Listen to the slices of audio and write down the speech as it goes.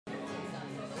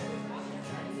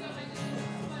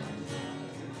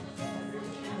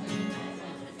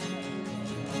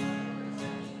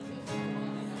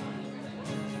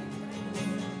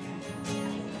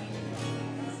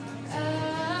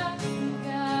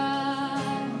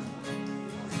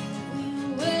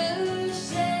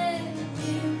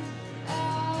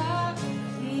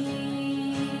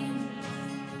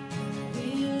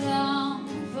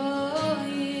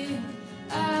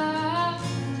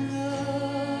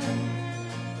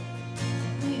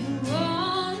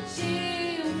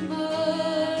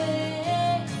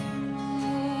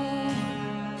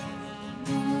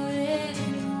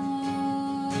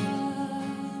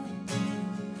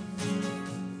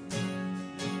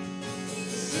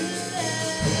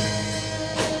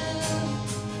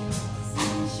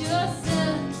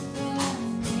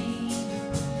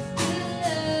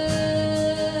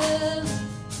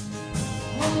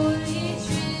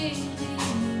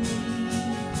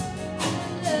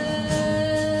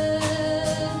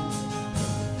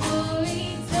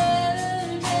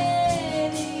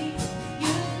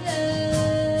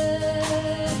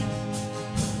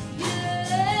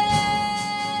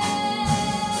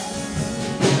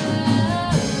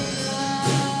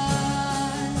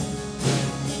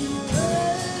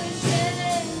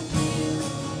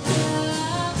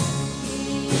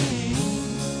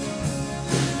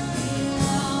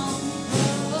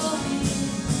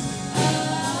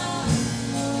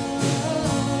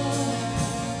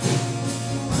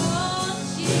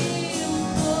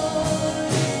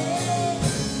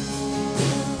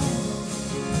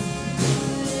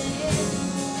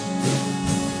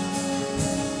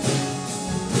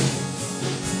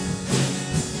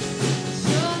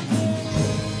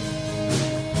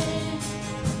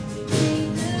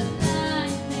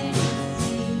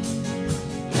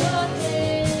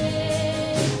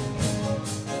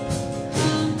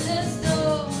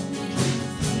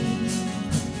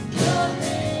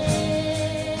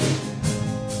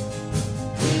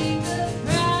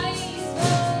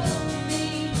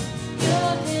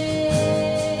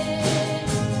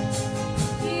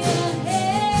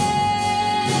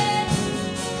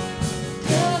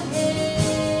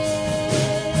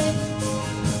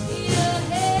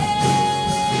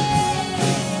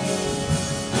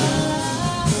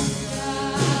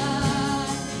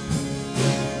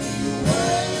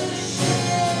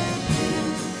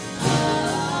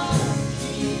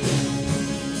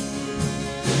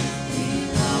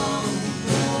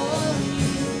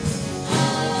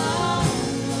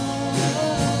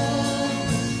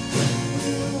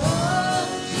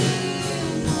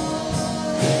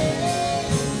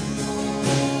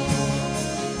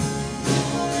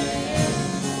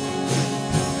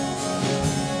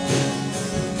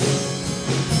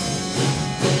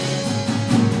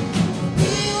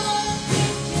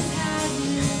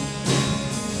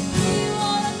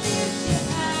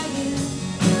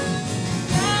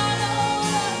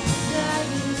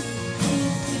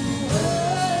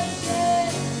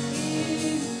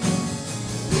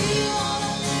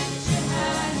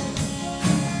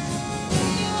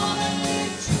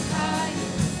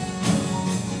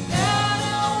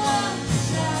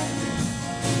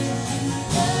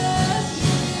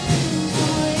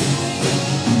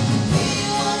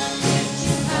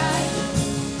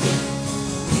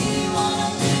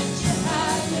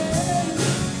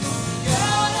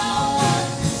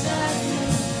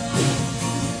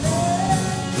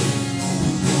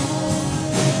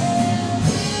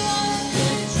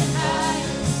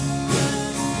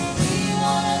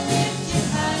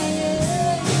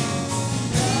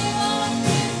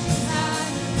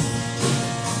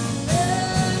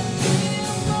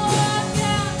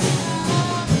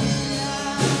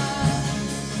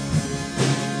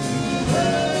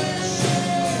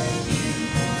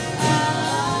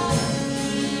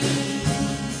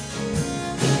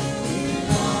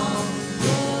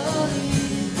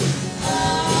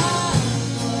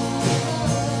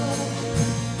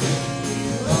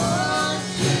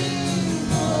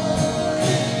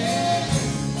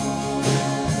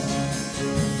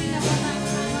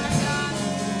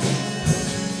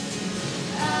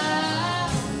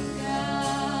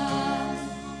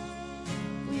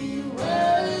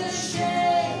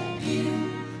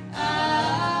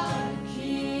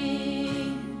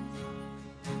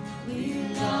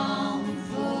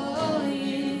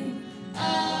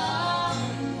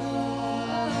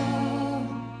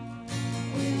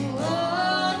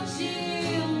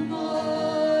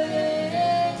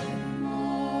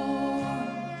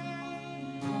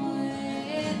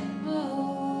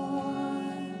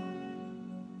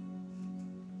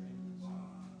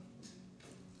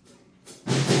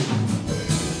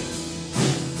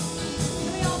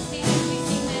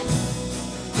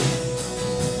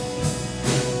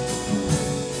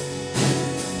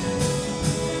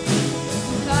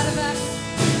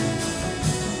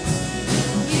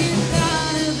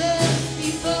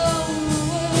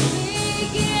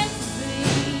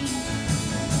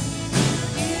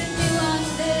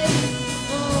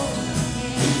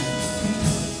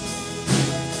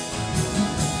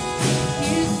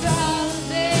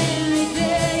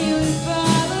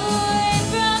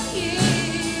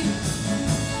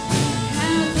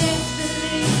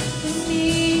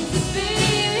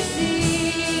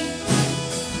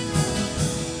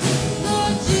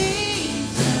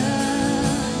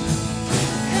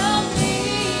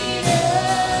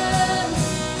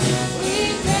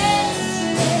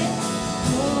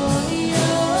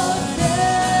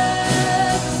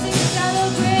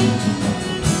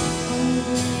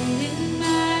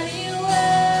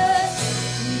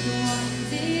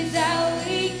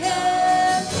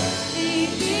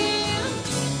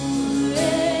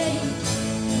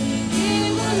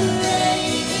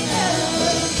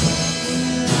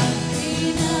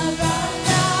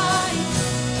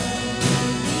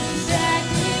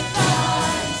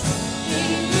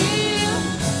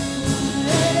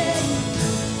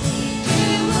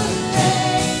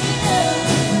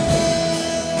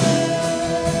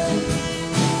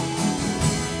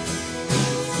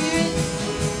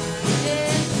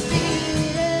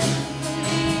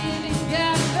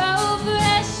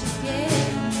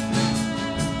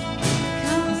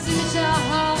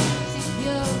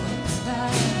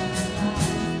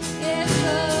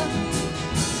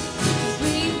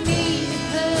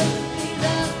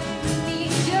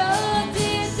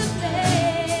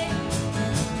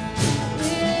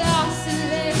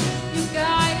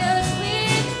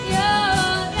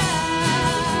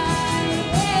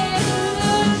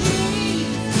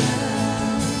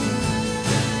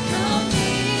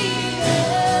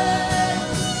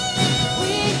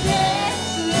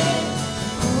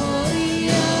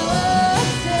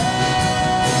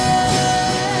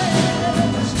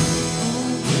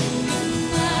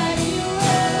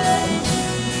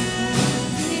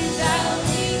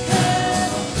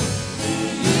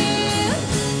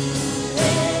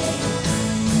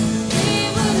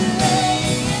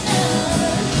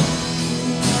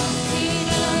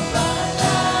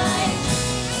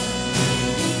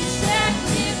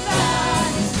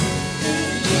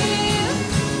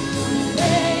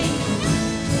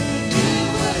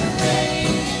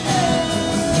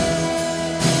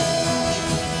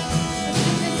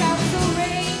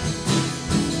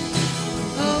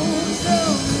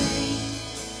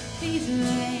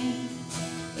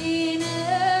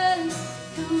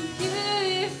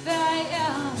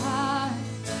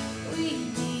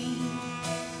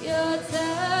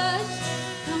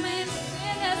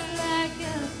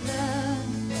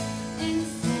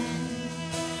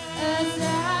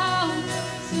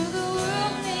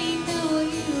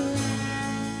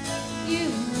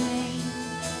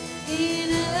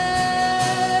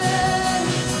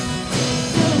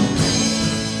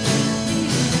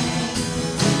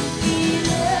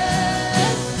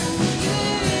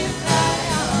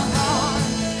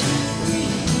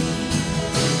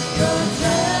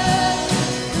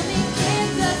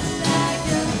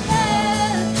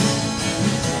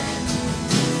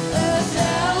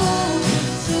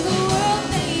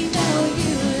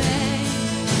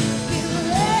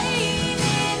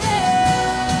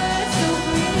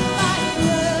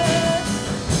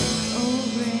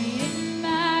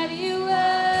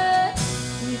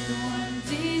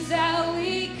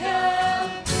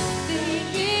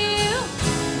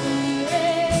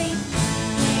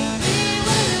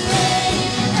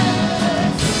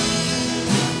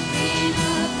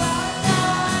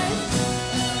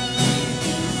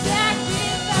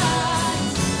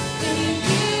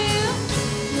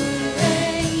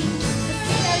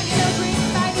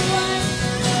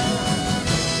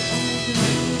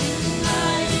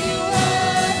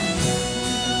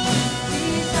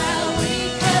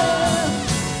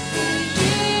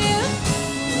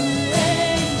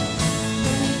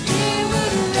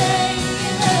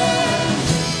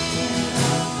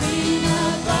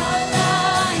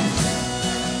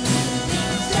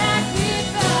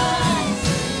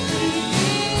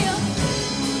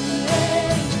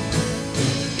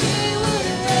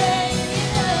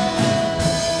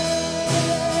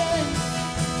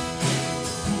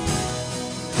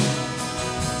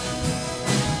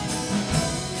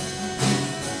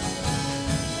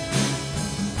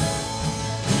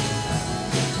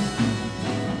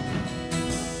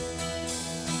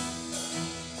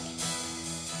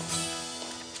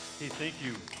Thank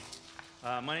you.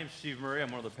 My name is Steve Murray.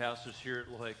 I'm one of the pastors here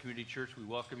at LJCC Community Church. We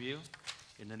welcome you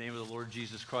in the name of the Lord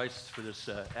Jesus Christ for this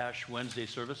Ash Wednesday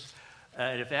service.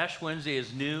 And if Ash Wednesday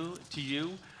is new to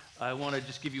you, I want to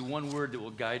just give you one word that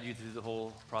will guide you through the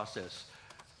whole process.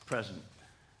 Present.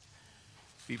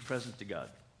 Be present to God.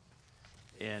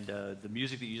 And the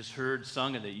music that you just heard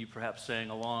sung and that you perhaps sang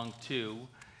along to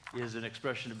is an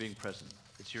expression of being present.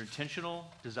 It's your intentional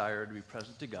desire to be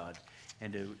present to God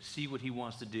and to see what He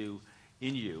wants to do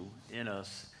in you, in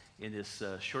us, in this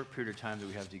short period of time that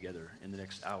we have together in the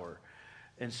next hour.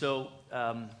 And so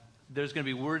there's going to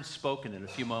be words spoken in a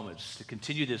few moments to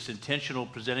continue this intentional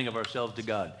presenting of ourselves to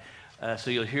God. So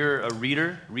you'll hear a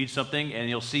reader read something, and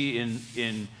you'll see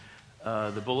in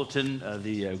the bulletin,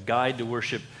 the guide to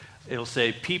worship, it'll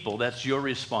say people. That's your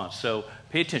response. So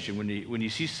pay attention. When you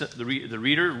see the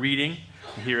reader reading,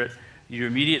 you hear it, your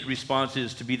immediate response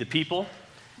is to be the people.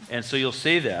 And so you'll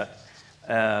say that.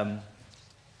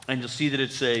 And you'll see that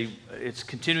it's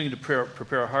continuing to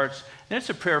prepare our hearts. And it's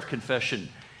a prayer of confession.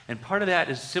 And part of that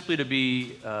is simply to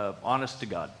be honest to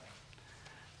God.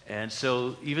 And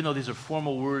so even though these are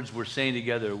formal words we're saying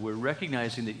together, we're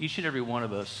recognizing that each and every one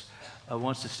of us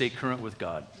wants to stay current with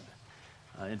God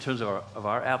in terms of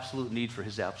our absolute need for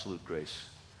His absolute grace.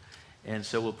 And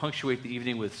so we'll punctuate the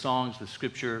evening with songs, with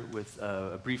scripture, with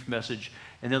a brief message.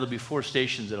 And then there'll be 4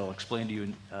 stations that I'll explain to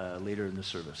you later in the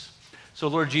service. So,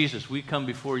 Lord Jesus, we come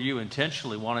before you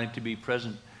intentionally wanting to be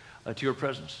present to your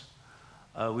presence.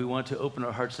 We want to open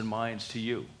our hearts and minds to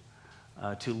you,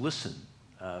 to listen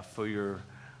for your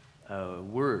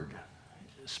word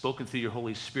spoken through your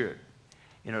Holy Spirit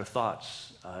in our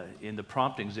thoughts, in the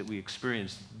promptings that we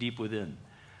experience deep within.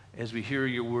 As we hear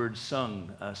your word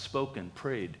sung, spoken,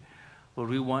 prayed, Lord,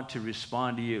 we want to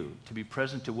respond to you, to be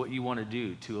present to what you want to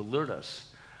do, to alert us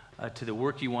to the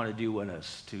work you want to do in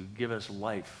us, to give us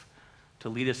life, to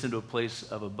lead us into a place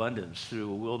of abundance through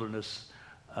a wilderness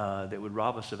that would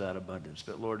rob us of that abundance.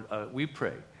 But Lord, we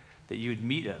pray that you would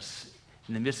meet us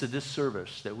in the midst of this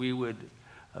service, that we would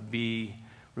be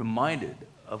reminded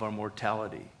of our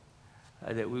mortality,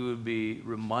 that we would be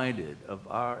reminded of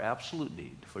our absolute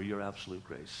need for your absolute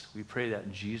grace. We pray that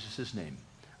in Jesus' name.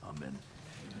 Amen.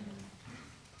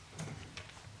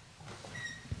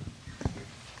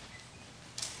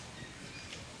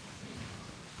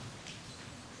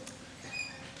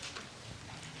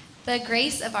 The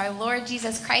grace of our Lord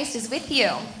Jesus Christ is with you.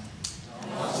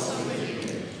 Also with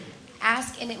you.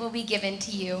 Ask and it will be given to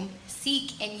you.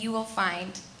 Seek and you will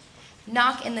find.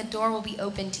 Knock and the door will be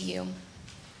open to you.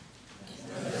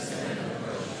 Let us then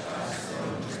approach God's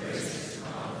throne with grace and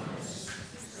confidence,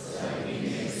 so that we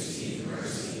may receive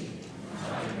mercy and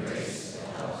find grace to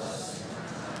help us in our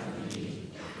time of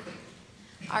need.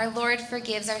 Our Lord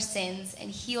forgives our sins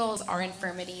and heals our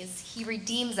infirmities. He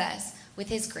redeems us with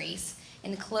his grace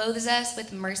and clothes us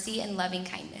with mercy and loving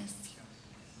kindness.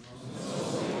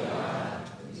 Holy God,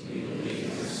 we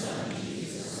believe your Son,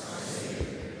 Jesus, our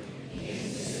Savior, came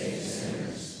to save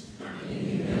sinners. In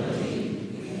humility,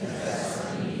 we confess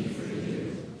our need for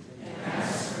you and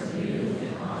ask from you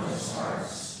in honest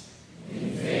hearts.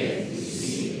 In faith, we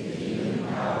seek the healing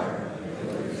power of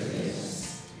your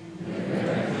forgiveness, and we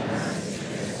recognize the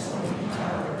transforming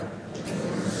power of your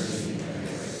mercy and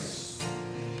grace.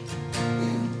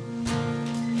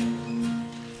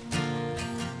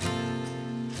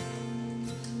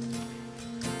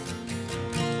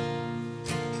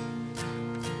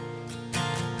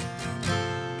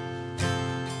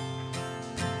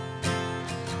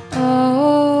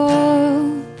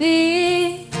 Oh,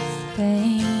 this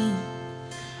pain,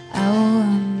 I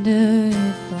wonder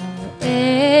if I'll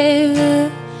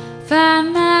ever find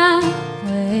my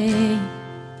way.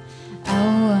 I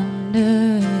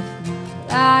wonder if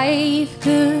my life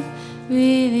could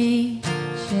really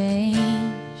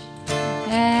change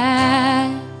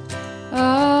at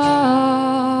all.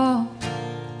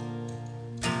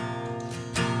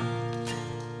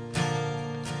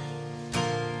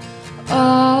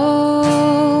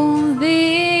 All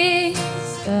this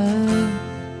earth,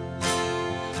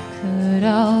 could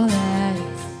all that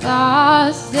is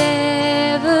lost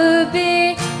ever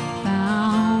be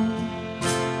found?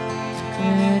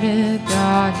 Could a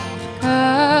God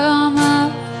come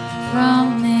up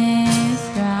from this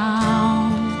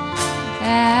ground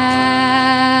at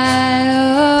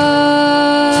all?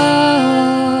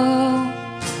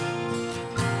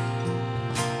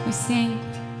 We sing.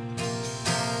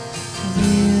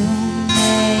 You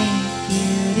make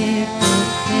beautiful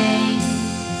things.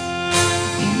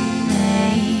 You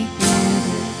make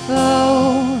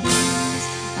beautiful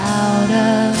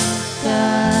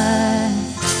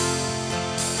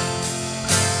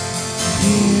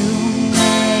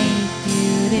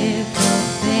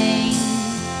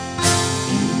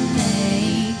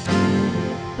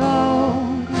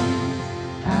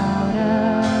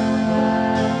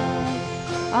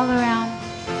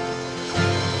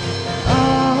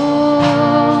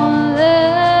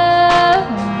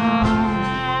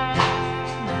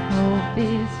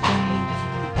is springing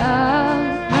up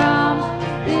from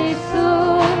this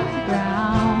old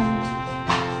ground.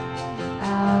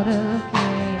 Out of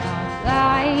chaos,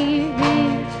 life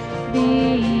is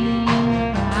being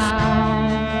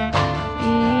found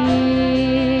in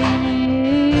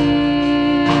you.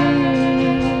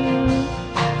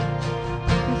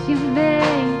 'Cause you make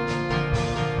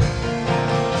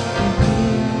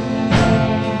beautiful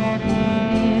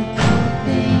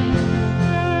things.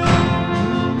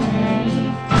 You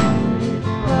make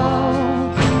beautiful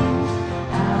things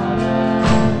out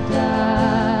of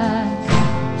dust.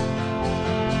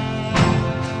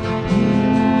 You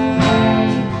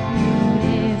make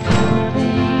beautiful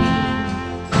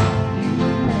things. You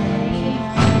make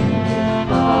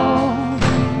beautiful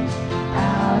things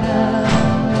out of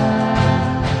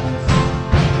us.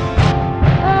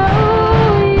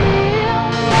 Oh, you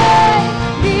make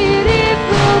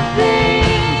beautiful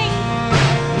things.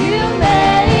 You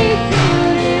make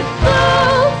beautiful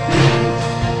things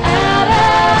out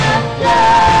of dust.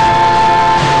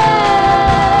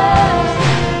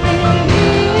 And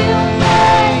you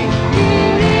make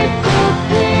beautiful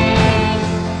things.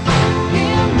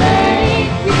 You make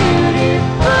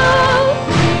beautiful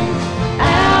things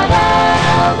out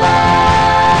of us.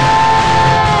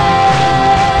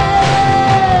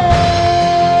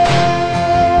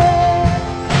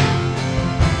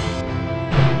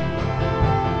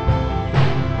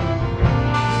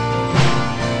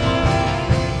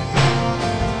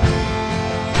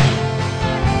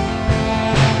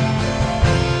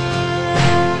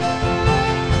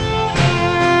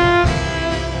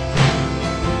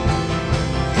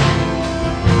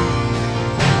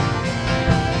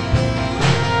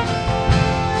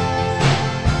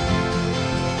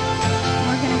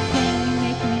 We're going to sing, You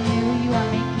Make Me New, You Are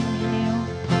Making Me New.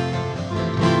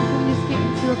 And just get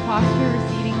into a posture of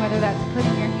receiving, whether that's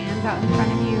putting your hands out in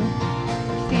front of you,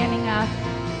 or standing up,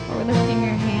 or lifting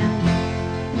your hands.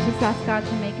 And just ask God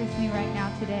to make us new right now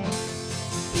today.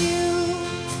 You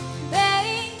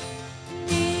make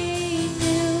me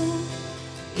new.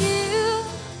 You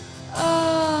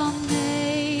are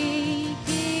making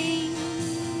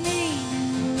me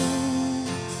new.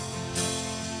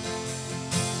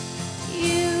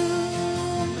 You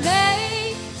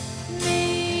make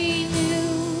me new.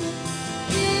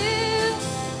 You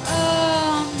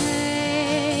are making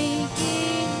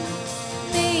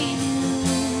me new.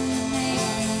 You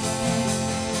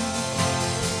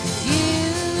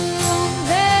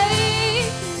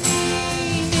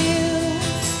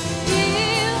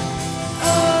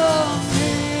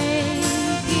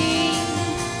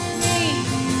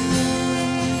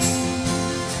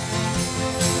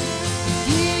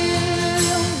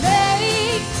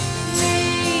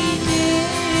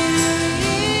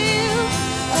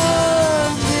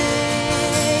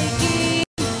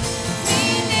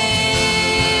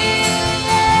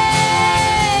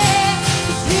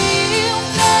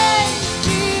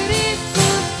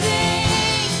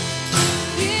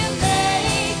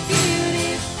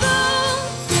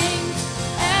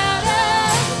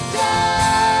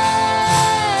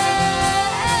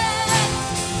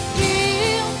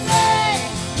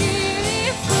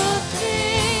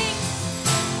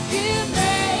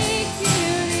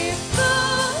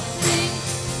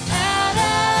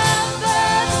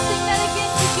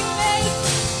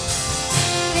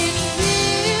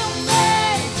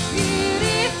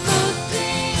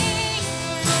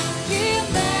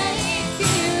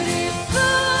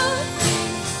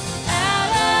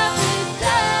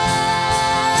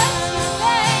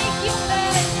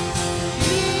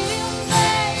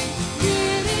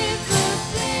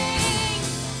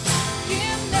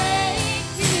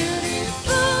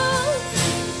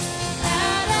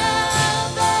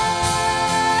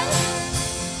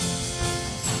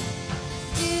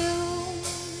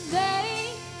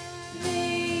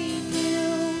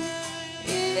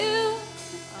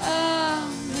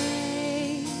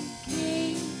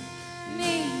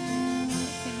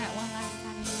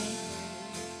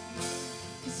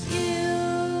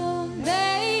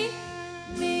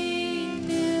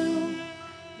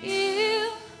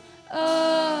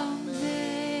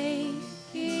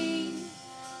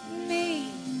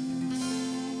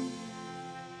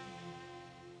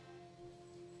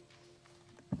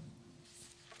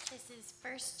is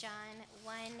 1 John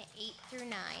 1, 8 through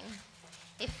 9.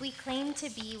 If we claim to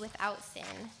be without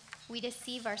sin, we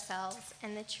deceive ourselves,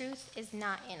 and the truth is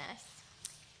not in us.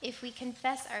 If we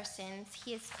confess our sins,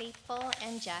 he is faithful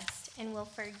and just and will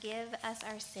forgive us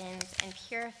our sins and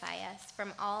purify us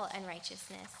from all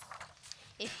unrighteousness.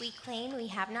 If we claim we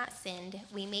have not sinned,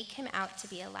 we make him out to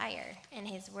be a liar, and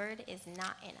his word is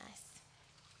not in us.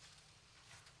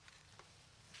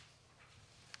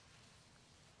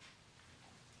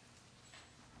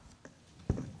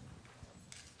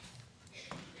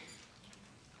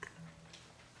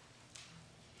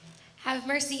 Have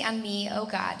mercy on me, O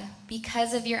God,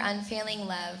 because of your unfailing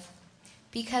love.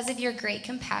 Because of your great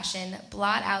compassion,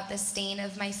 blot out the stain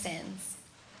of my sins.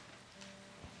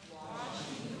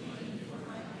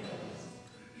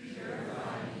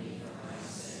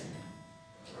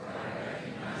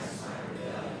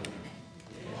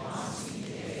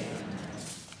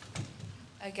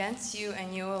 Against you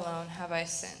and you alone have I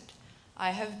sinned.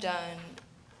 I have done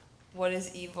what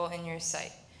is evil in your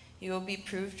sight. You will be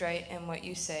proved right in what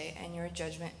you say, and your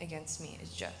judgment against me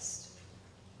is just.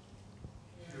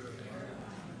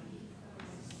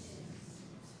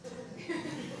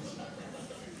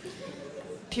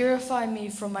 Purify me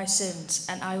from my sins,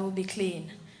 and I will be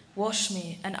clean. Wash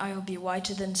me, and I will be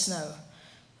whiter than snow.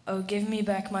 Oh, give me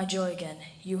back my joy again.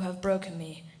 You have broken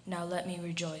me. Now let me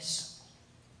rejoice.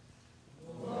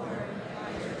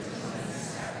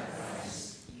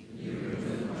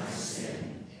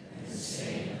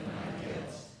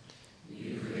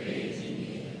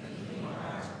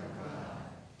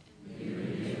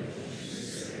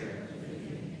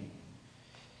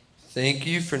 Thank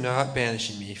you for not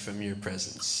banishing me from your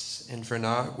presence, and for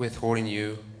not withholding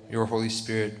your Holy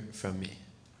Spirit from me.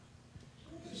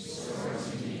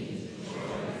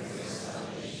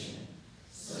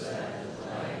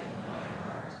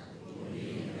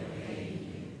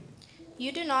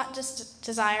 You do not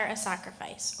desire a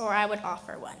sacrifice, or I would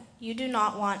offer one. You do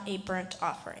not want a burnt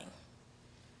offering.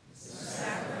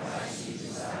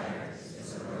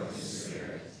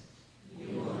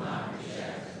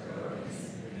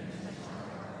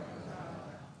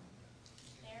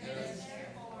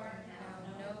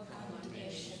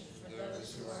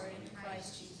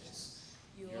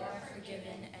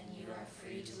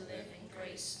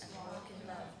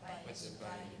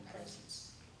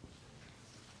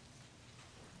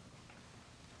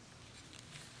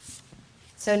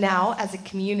 So now, as a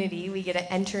community, we get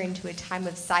to enter into a time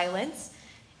of silence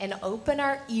and open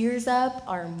our ears up,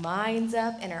 our minds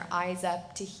up, and our eyes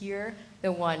up to hear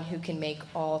the one who can make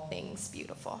all things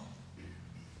beautiful.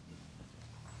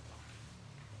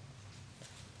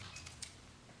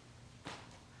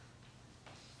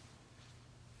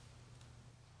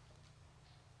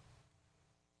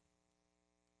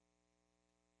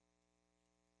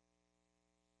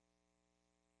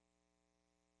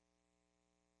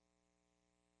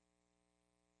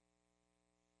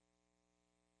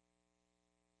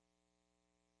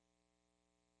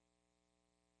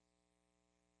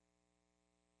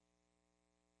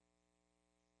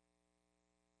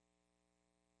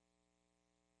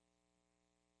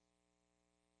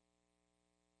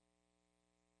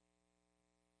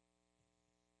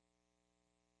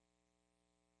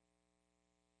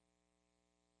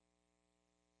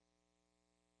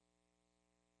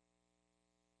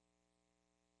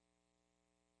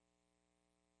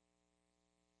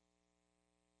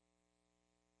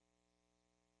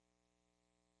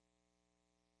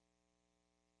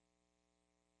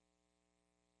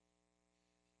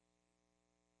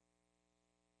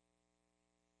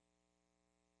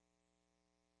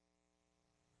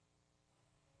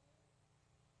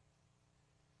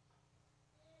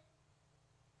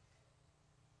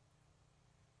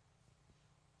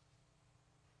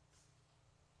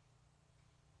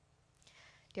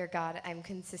 Dear God, I'm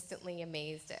consistently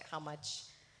amazed at how much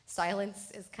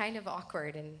silence is kind of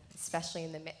awkward, and especially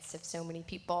in the midst of so many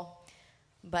people.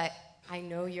 But I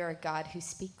know you're a God who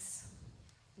speaks.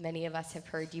 Many of us have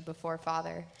heard you before,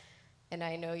 Father, and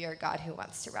I know you're a God who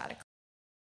wants to radically.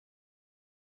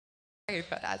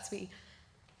 But as we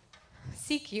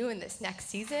seek you in this next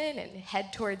season and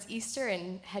head towards Easter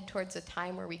and head towards a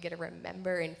time where we get to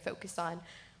remember and focus on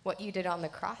what you did on the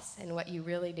cross and what you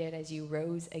really did as you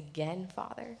rose again,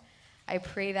 Father, I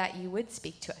pray that you would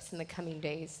speak to us in the coming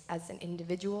days as an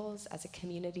individuals, as a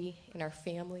community, in our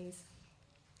families,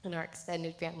 in our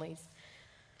extended families,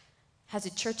 as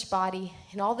a church body,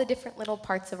 in all the different little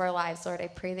parts of our lives. Lord, I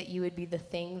pray that you would be the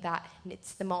thing that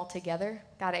knits them all together.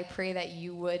 God, I pray that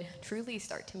you would truly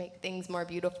start to make things more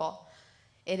beautiful.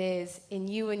 It is in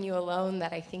you and you alone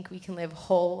that I think we can live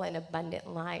whole and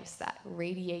abundant lives that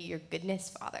radiate your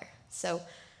goodness, Father. So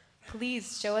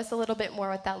please show us a little bit more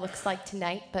what that looks like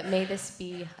tonight, but may this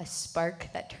be a spark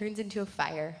that turns into a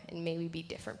fire, and may we be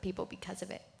different people because of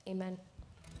it. Amen.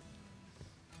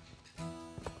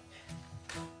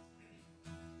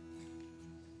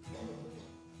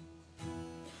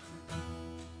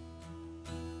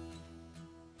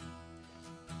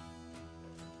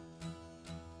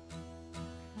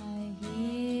 I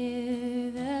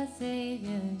hear the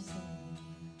Savior say,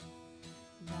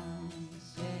 "Thy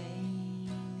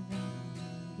strength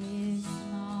is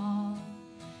small.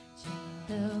 Check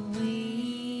the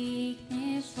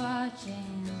weakness, watch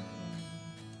and pray.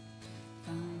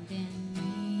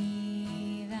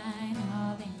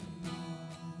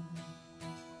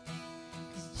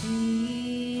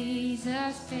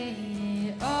 Jesus paid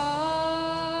it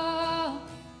all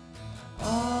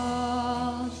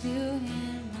to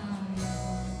him I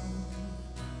owe.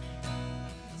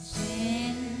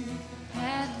 Sin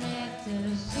had left a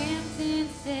crimson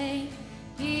stain,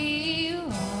 he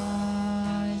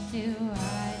washed it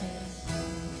white as snow.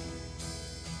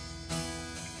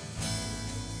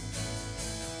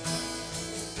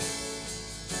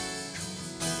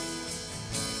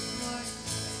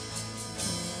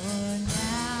 For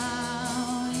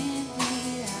now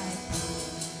indeed I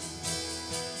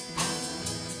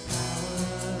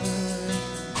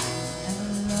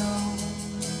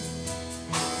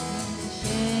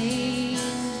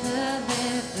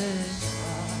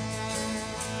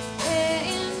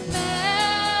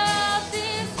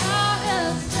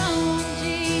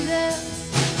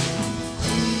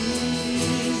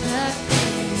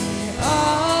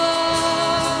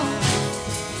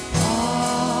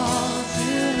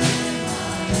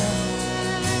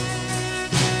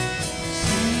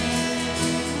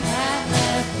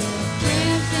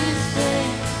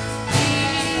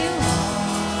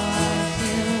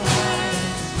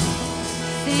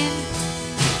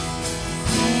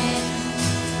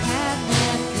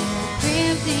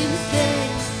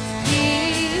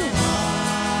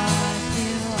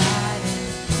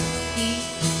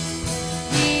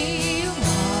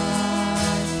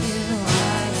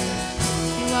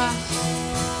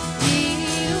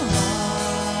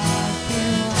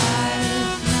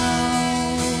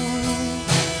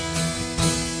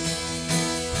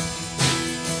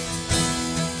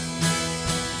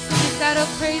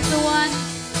Praise the one.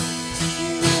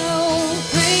 No,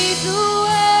 praise the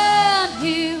one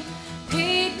who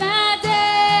paid my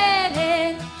debt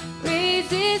and raised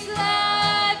his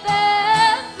life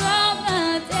up from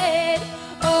the dead.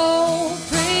 Oh,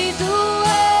 praise the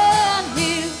one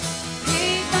who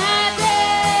paid my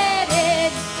debt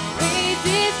and raised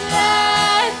his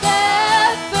life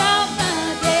up from the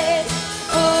dead.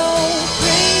 Oh,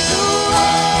 praise the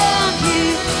one who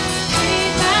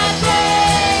paid my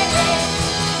debt and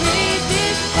raised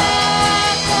his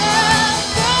life up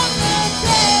from the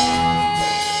dead.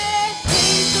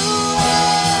 Praise the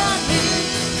one who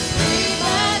paid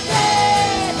my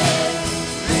debt and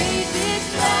raised his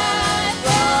life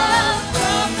up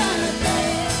from the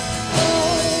dead.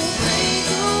 Oh, praise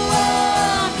the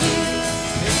one who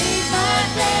paid my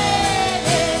debt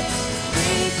and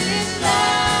raised his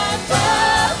life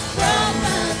up from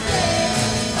the dead.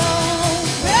 Oh,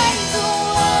 praise the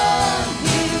one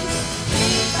who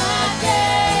paid my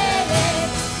debt and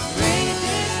raised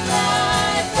his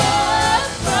life up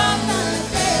from the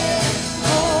dead.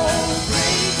 Oh,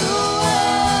 praise the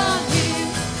one who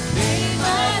paid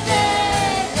my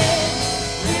debt and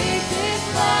raised his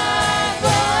life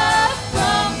up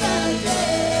from the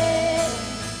dead.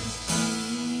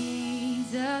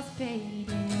 Jesus paid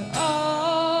it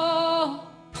all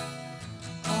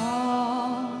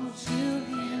to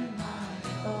him I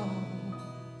owe.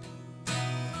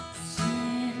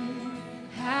 Sin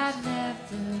had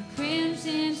left a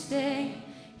crimson stain,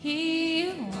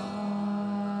 he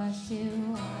washed it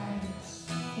white as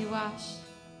snow. He washed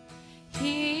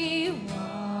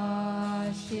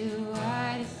it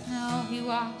white as snow. He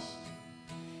washed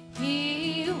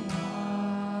it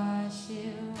white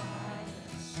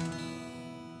as snow.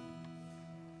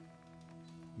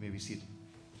 You may be seated.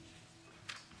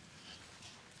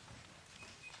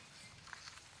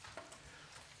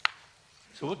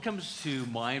 So what comes to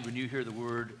mind when you hear the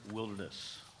word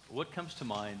wilderness? What comes to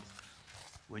mind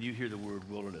when you hear the word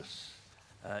wilderness?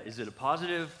 Is it a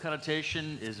positive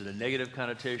connotation? Is it a negative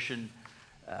connotation?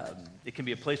 It can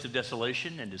be a place of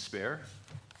desolation and despair.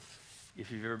 If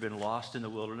you've ever been lost in the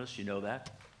wilderness, you know that.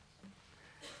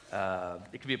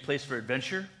 It can be a place for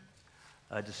adventure,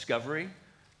 discovery,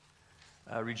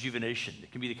 rejuvenation.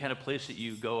 It can be the kind of place that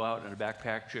you go out on a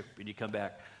backpack trip and you come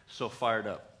back so fired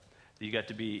up that you got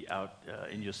to be out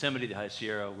in Yosemite, the High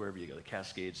Sierra, wherever you go, the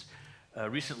Cascades.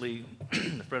 Recently,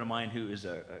 a friend of mine who is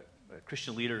a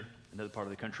Christian leader in another part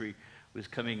of the country was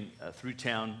coming through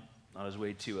town on his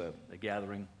way to a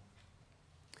gathering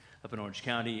up in Orange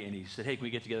County, and he said, hey, can we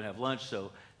get together and have lunch?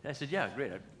 So I said, yeah,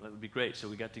 great, that would be great. So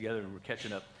we got together and we're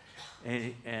catching up.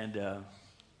 And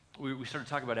we started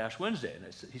talking about Ash Wednesday. And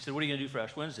he said, what are you going to do for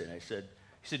Ash Wednesday? And he said,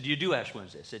 do you do Ash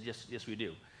Wednesday? I said, yes, we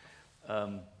do.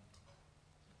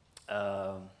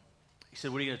 He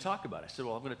said, what are you going to talk about? I said,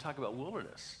 well, I'm going to talk about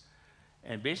wilderness.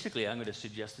 And basically, I'm going to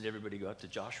suggest that everybody go out to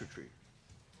Josh Retreat.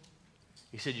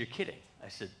 He said, you're kidding. I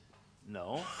said,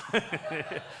 no.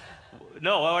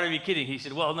 No, why would I be kidding? He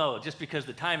said, well, no, just because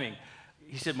the timing.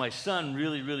 He said, my son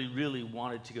really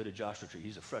wanted to go to Josh Retreat.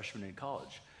 He's a freshman in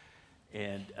college.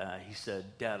 And he said,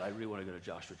 Dad, I really want to go to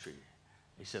Joshua Tree.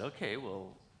 He said, okay,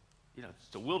 well, it's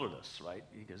the wilderness, right?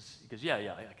 He goes, yeah,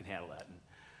 I can handle that. And,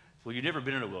 well, you've never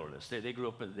been in a wilderness. They grew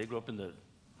up in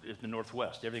the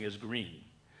Northwest. Everything is green.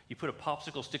 You put a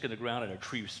popsicle stick in the ground and a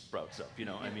tree sprouts up,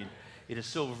 it is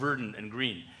so verdant and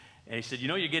green. And he said,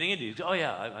 you're getting into it. He goes, oh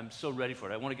yeah, I'm so ready for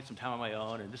it. I want to get some time on my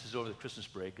own, and this is over the Christmas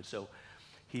break. And so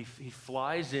he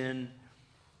flies in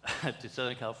to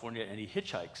Southern California, and he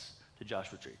hitchhikes to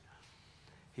Joshua Tree.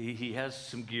 He has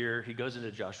some gear. He goes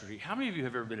into Joshua Tree. How many of you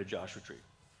have ever been to Joshua Tree?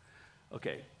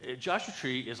 Okay, Joshua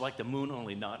Tree is like the moon,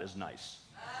 only not as nice.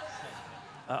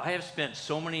 I have spent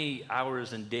so many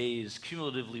hours and days,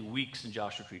 cumulatively weeks in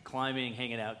Joshua Tree, climbing,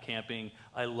 hanging out, camping.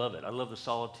 I love it. I love the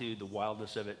solitude, the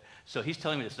wildness of it. So he's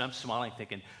telling me this, and I'm smiling,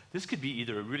 thinking, this could be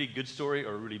either a really good story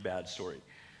or a really bad story.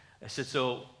 I said,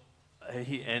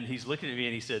 he's looking at me,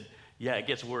 and he said, yeah, it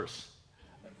gets worse.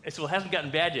 I said, well, it hasn't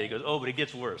gotten bad yet. He goes, oh, but it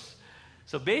gets worse.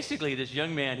 So basically, this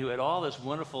young man who had all this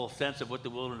wonderful sense of what the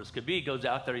wilderness could be goes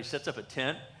out there, he sets up a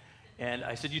tent, and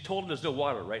I said, you told him there's no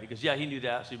water, right? He goes, yeah, he knew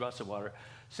that, so he brought some water.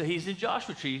 So he's in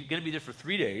Joshua Tree, going to be there for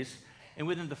 3 days, and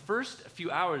within the first few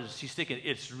hours, he's thinking,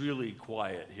 it's really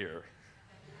quiet here.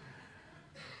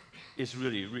 It's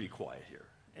really, really quiet here,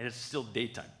 and it's still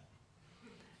daytime.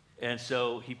 And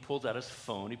so he pulls out his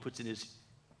phone, he puts in his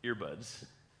earbuds,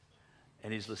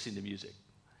 and he's listening to music.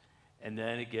 And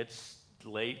then it gets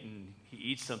late, and he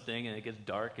eats something, and it gets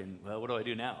dark, and, well, what do I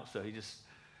do now? So he just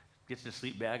gets in a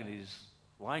sleep bag, and he's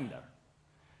lying there.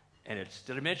 And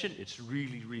did I mention, it's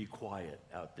really, really quiet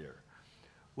out there.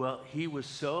 Well, he was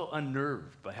so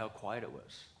unnerved by how quiet it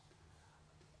was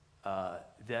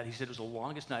that he said it was the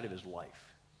longest night of his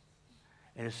life.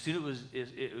 And as soon as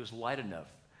it was light enough,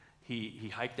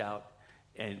 he hiked out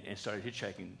and started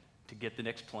hitchhiking to get the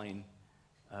next plane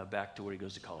back to where he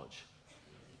goes to college.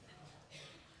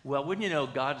 Well, wouldn't you know,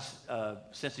 God's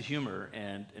sense of humor,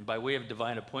 and by way of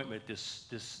divine appointment,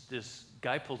 this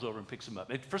guy pulls over and picks him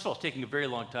up. And first of all, it's taking a very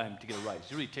long time to get a ride.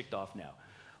 He's really ticked off now.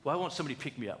 Why won't somebody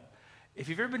pick me up? If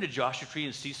you've ever been to Joshua Tree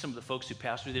and see some of the folks who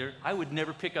pass through there, I would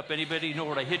never pick up anybody, nor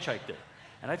would I hitchhike there.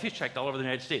 And I've hitchhiked all over the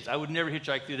United States. I would never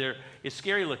hitchhike through there. It's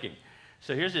scary looking.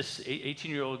 So here's this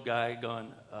 18-year-old guy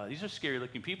going, these are scary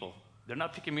looking people. They're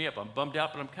not picking me up. I'm bummed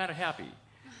out, but I'm kind of happy.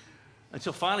 And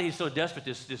so finally, he's so desperate,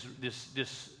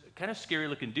 this kind of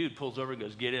scary-looking dude pulls over and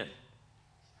goes, get in.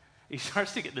 He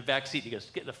starts to get in the back seat. He goes,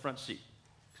 get in the front seat.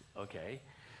 Okay.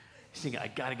 He's thinking, I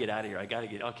got to get out of here.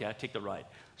 Okay, I take the ride.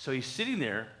 So he's sitting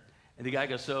there, and the guy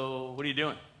goes, so what are you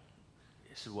doing?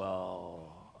 He said,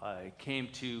 well, I came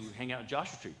to hang out in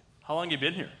Joshua Tree. How long have you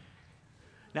been here?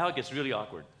 Now it gets really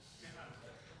awkward.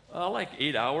 Like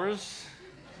 8 hours,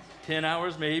 10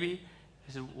 hours maybe.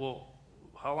 He said, well,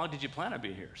 how long did you plan on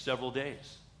being here? Several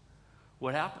days.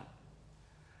 What happened?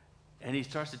 And he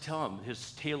starts to tell him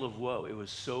his tale of woe. It was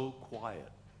so quiet.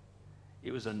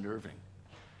 It was unnerving.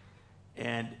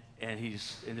 And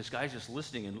this guy's just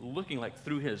listening and looking like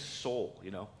through his soul,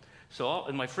 So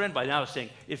and my friend by now is saying,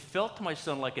 it felt to my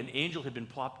son like an angel had been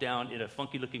plopped down in a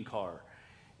funky-looking car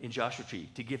in Joshua Tree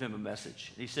to give him a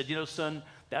message. And he said, son,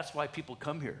 that's why people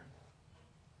come here,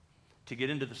 to get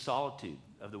into the solitude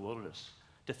of the wilderness,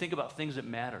 to think about things that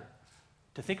matter,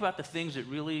 to think about the things that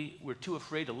really we're too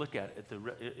afraid to look at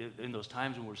in those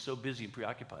times when we're so busy and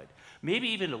preoccupied. Maybe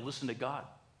even to listen to God.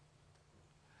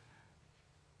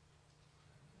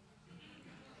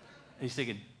 And he's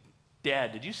thinking,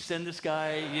 Dad, did you send this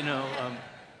guy? He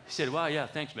said, wow, yeah,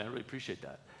 thanks, man. I really appreciate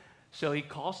that. So he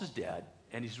calls his dad,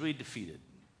 and he's really defeated.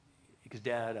 He goes,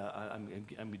 Dad, I'm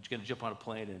going to jump on a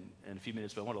plane in a few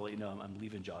minutes, but I want to let you know I'm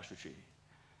leaving Joshua Tree.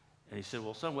 And he said,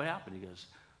 well, son, what happened? He goes,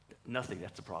 nothing,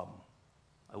 that's the problem.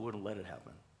 I wouldn't let it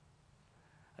happen.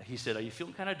 He said, are you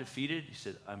feeling kind of defeated? He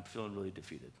said, I'm feeling really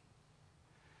defeated.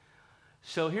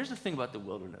 So here's the thing about the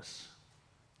wilderness.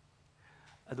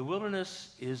 The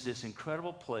wilderness is this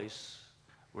incredible place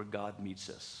where God meets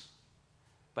us.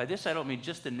 By this, I don't mean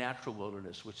just the natural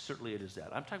wilderness, which certainly it is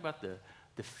that. I'm talking about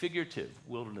the figurative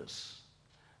wilderness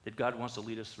that God wants to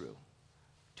lead us through,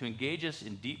 to engage us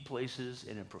in deep places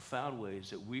and in profound ways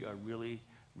that we are really,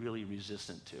 really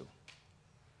resistant to.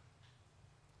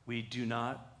 We do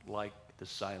not like the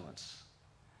silence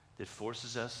that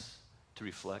forces us to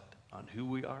reflect on who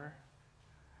we are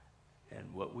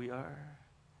and what we are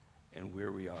and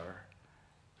where we are,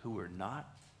 who we're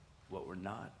not, what we're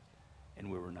not,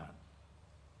 and where we're not.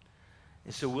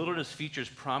 And so wilderness features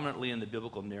prominently in the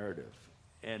biblical narrative.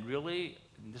 And really,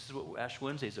 this is what Ash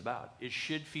Wednesday is about. It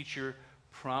should feature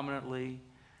prominently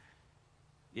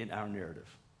in our narrative.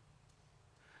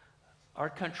 Our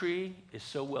country is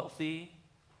so wealthy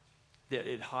that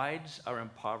it hides our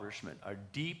impoverishment, our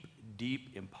deep,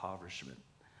 deep impoverishment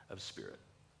of spirit.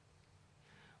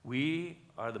 We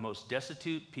are the most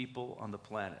destitute people on the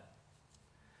planet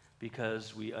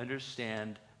because we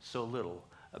understand so little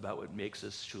about what makes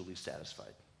us truly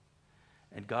satisfied.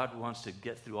 And God wants to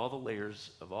get through all the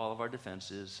layers of all of our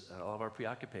defenses and all of our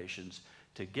preoccupations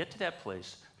to get to that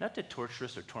place, not to torture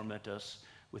us or torment us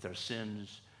with our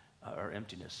sins, our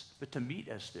emptiness, but to meet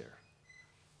us there.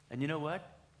 And you know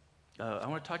what? I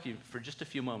want to talk to you for just a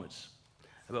few moments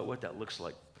about what that looks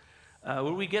like.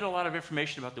 Where we get a lot of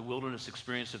information about the wilderness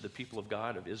experience of the people of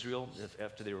God, of Israel,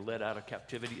 after they were led out of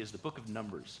captivity, is the book of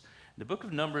Numbers. The book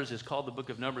of Numbers is called the book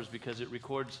of Numbers because it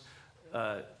records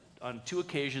on 2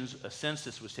 occasions a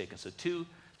census was taken. So 2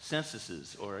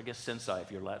 censuses, or I guess censi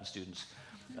if you're Latin students,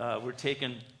 were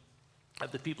taken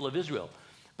of the people of Israel.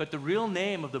 But the real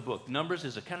name of the book, Numbers,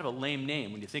 is a kind of a lame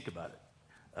name when you think about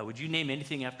it. Would you name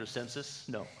anything after a census?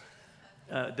 No.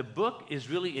 The book is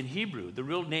really in Hebrew. The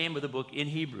real name of the book in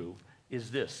Hebrew is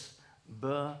this,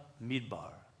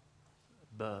 Bamidbar.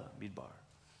 Bamidbar.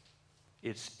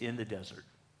 It's in the desert.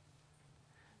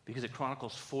 Because it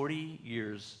chronicles 40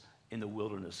 years in the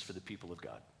wilderness for the people of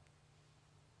God.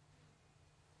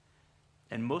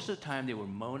 And most of the time they were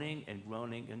moaning and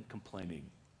groaning and complaining,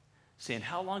 saying,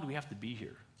 how long do we have to be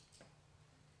here?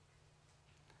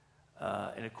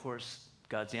 And of course,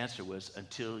 God's answer was,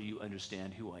 until you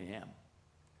understand who I am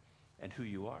and who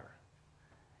you are,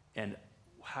 and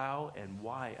how and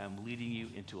why I'm leading you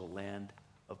into a land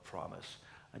of promise.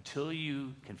 Until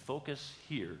you can focus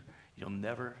here, you'll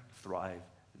never thrive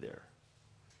there.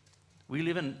 We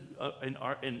live in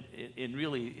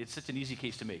really, it's such an easy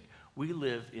case to make. We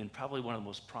live in probably one of the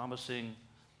most promising,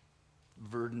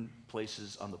 verdant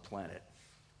places on the planet,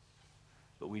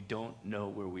 but we don't know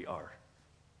where we are.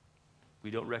 We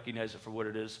don't recognize it for what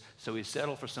it is, so we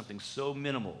settle for something so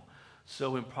minimal,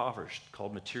 so impoverished,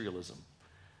 called materialism.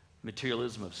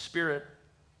 Materialism of spirit.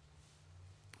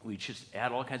 We just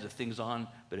add all kinds of things on,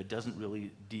 but it doesn't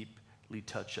really deeply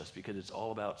touch us because it's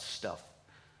all about stuff.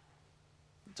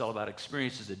 It's all about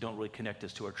experiences that don't really connect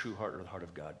us to our true heart or the heart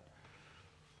of God.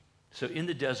 So in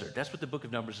the desert, that's what the book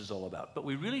of Numbers is all about. But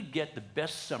we really get the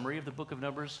best summary of the book of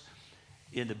Numbers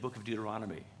in the book of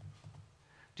Deuteronomy.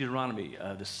 Deuteronomy,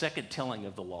 the second telling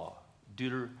of the law.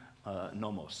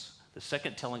 Deuteronomos, the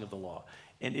second telling of the law.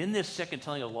 And in this second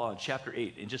telling of the law in chapter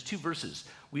 8, in just 2 verses,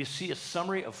 we see a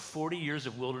summary of 40 years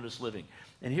of wilderness living.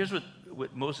 And here's what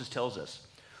Moses tells us.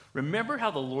 Remember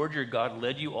how the Lord your God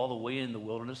led you all the way in the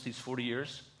wilderness these 40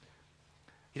 years?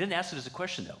 He didn't ask it as a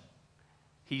question, though.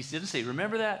 He didn't say,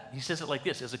 remember that? He says it like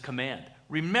this, as a command.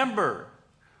 Remember,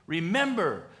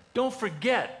 don't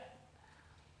forget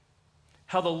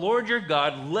how the Lord your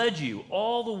God led you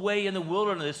all the way in the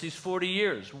wilderness these 40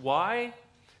 years. Why?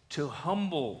 To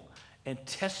humble and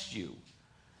test you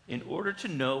in order to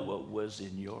know what was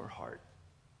in your heart.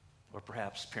 Or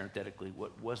perhaps, parenthetically,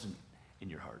 what wasn't in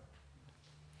your heart.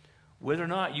 Whether or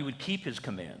not you would keep his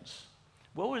commands.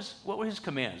 What were his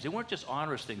commands? They weren't just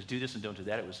onerous things, do this and don't do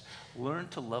that. It was learn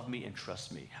to love me and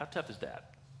trust me. How tough is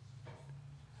that?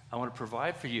 I want to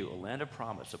provide for you a land of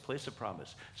promise, a place of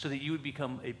promise, so that you would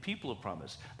become a people of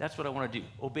promise. That's what I want to do.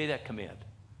 Obey that command.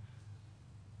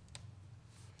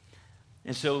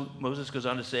 And so Moses goes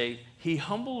on to say, he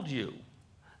humbled you.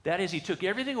 That is, he took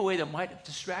everything away that might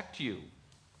distract you.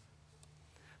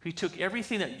 He took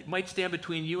everything that might stand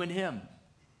between you and him.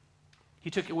 He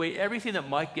took away everything that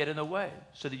might get in the way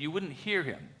so that you wouldn't hear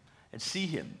him and see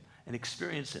him and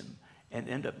experience him and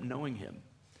end up knowing him.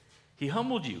 He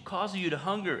humbled you, causing you to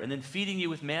hunger, and then feeding you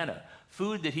with manna,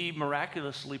 food that he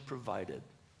miraculously provided,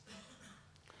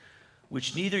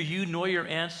 which neither you nor your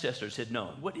ancestors had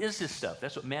known. What is this stuff?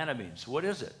 That's what manna means. What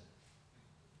is it?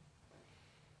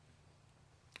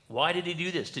 Why did he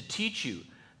do this? To teach you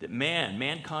that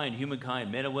mankind,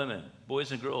 humankind, men and women,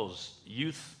 boys and girls,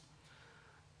 youth,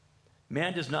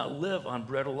 man does not live on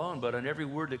bread alone, but on every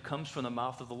word that comes from the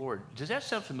mouth of the Lord. Does that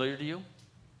sound familiar to you?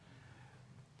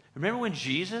 Remember when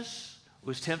Jesus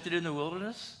was tempted in the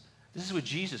wilderness? This is what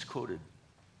Jesus quoted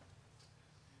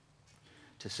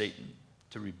to Satan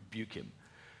to rebuke him.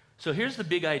 So here's the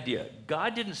big idea.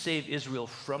 God didn't save Israel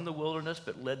from the wilderness,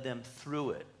 but led them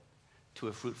through it to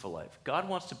a fruitful life. God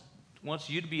wants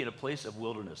you to be in a place of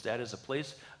wilderness. That is a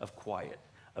place of quiet,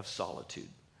 of solitude.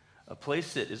 A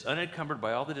place that is unencumbered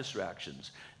by all the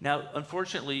distractions. Now,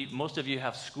 unfortunately, most of you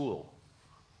have school.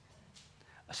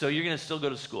 So you're going to still go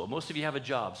to school. Most of you have a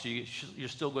job, so you're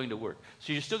still going to work.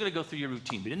 So you're still going to go through your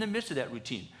routine. But in the midst of that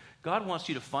routine, God wants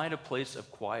you to find a place of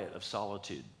quiet, of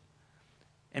solitude.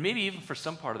 And maybe even for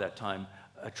some part of that time,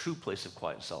 a true place of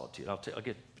quiet and solitude. I'll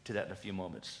get to that in a few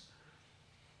moments.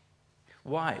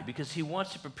 Why? Because he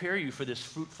wants to prepare you for this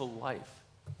fruitful life.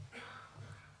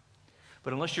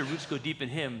 But unless your roots go deep in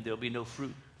him, there'll be no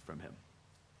fruit from him.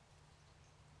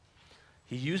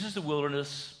 He uses the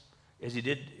wilderness, as he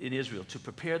did in Israel, to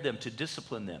prepare them, to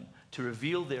discipline them, to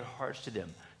reveal their hearts to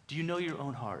them. Do you know your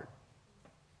own heart?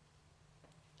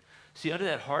 See, under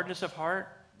that hardness of heart,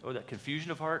 or that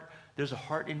confusion of heart, there's a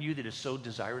heart in you that is so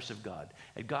desirous of God.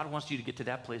 And God wants you to get to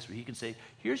that place where he can say,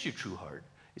 here's your true heart.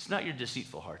 It's not your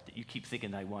deceitful heart that you keep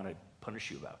thinking I want to punish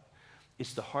you about.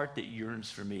 It's the heart that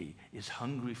yearns for me, is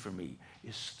hungry for me,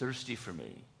 is thirsty for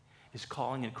me, is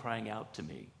calling and crying out to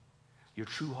me. Your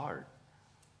true heart.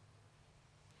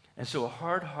 And so a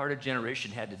hard-hearted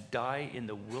generation had to die in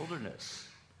the wilderness.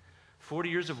 40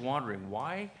 years of wandering.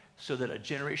 Why? So that a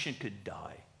generation could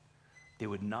die. They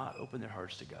would not open their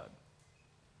hearts to God.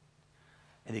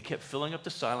 And they kept filling up the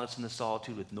silence and the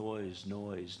solitude with noise,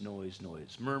 noise, noise,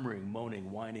 noise, murmuring,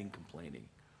 moaning, whining, complaining.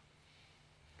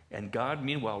 And God,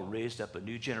 meanwhile, raised up a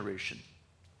new generation.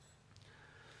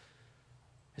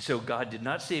 And so God did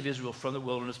not save Israel from the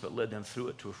wilderness, but led them through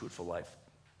it to a fruitful life.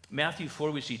 Matthew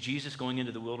 4, we see Jesus going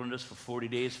into the wilderness for 40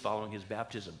 days following his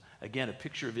baptism. Again, a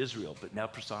picture of Israel, but now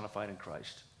personified in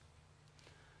Christ.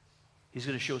 He's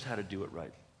going to show us how to do it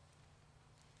right.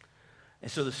 And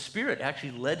so the Spirit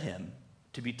actually led him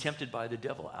to be tempted by the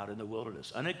devil out in the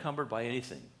wilderness, unencumbered by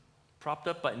anything, propped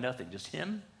up by nothing, just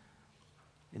him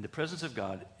in the presence of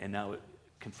God, and now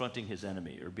confronting his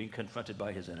enemy, or being confronted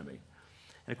by his enemy.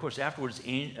 And of course, afterwards,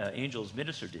 angels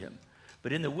ministered to him.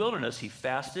 But in the wilderness, he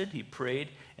fasted, he prayed,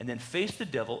 and then faced the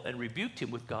devil and rebuked him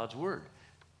with God's word,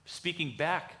 speaking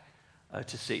back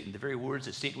to Satan, the very words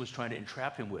that Satan was trying to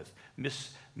entrap him with,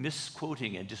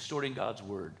 misquoting and distorting God's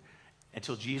word,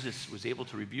 until Jesus was able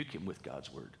to rebuke him with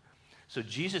God's word. So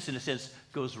Jesus, in a sense,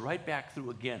 goes right back through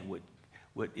again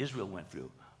what Israel went through,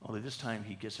 only this time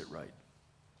he gets it right.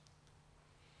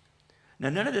 Now,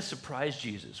 none of this surprised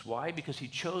Jesus. Why? Because he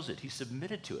chose it. He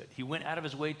submitted to it. He went out of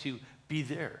his way to be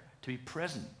there, to be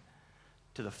present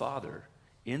to the Father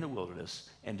in the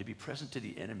wilderness, and to be present to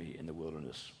the enemy in the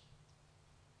wilderness.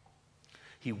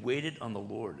 He waited on the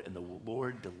Lord, and the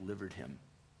Lord delivered him.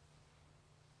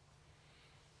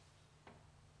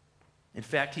 In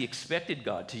fact, he expected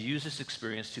God to use this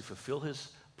experience to fulfill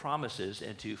his promises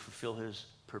and to fulfill his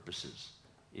purposes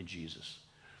in Jesus.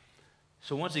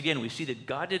 So once again, we see that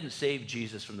God didn't save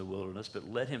Jesus from the wilderness,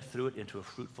 but led him through it into a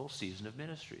fruitful season of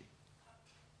ministry.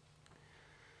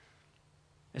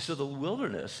 And so the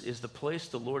wilderness is the place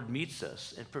the Lord meets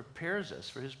us and prepares us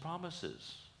for his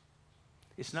promises.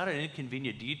 It's not an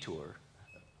inconvenient detour,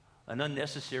 an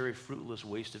unnecessary, fruitless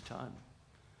waste of time.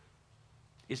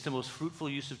 It's the most fruitful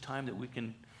use of time that we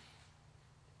can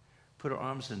put our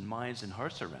arms and minds and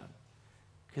hearts around,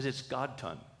 because it's God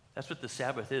time. That's what the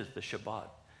Sabbath is, the Shabbat.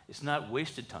 It's not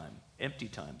wasted time, empty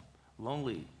time,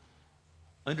 lonely,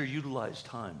 underutilized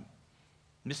time,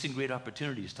 missing great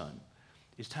opportunities time.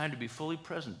 It's time to be fully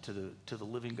present to the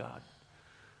living God,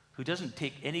 who doesn't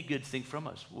take any good thing from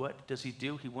us. What does he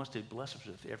do? He wants to bless us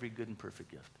with every good and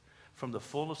perfect gift. From the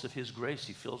fullness of his grace,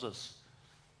 he fills us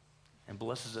and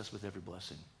blesses us with every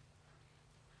blessing.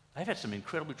 I've had some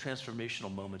incredibly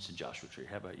transformational moments in Joshua Tree.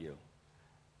 How about you?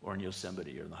 Or in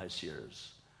Yosemite, or in the High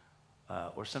Sierras.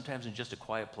 Or sometimes in just a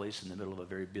quiet place in the middle of a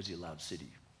very busy, loud city.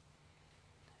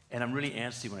 And I'm really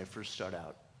antsy when I first start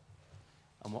out.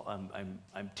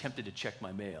 I'm tempted to check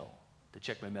my mail, to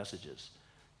check my messages,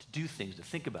 to do things, to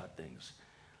think about things.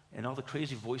 And all the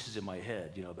crazy voices in my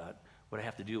head, about what I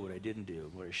have to do, what I didn't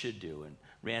do, what I should do, and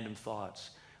random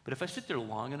thoughts. But if I sit there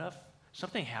long enough,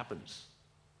 something happens.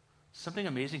 Something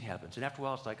amazing happens. And after a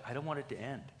while, it's like, I don't want it to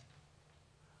end.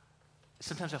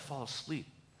 Sometimes I fall asleep,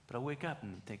 but I wake up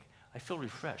and think, I feel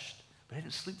refreshed, but I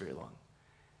didn't sleep very long.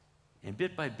 And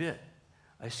bit by bit,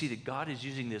 I see that God is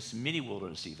using this mini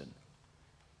wilderness even,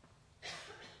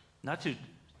 not to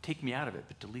take me out of it,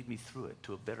 but to lead me through it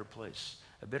to a better place,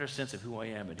 a better sense of who I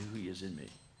am and who he is in me.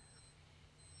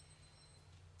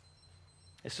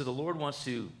 And so the Lord wants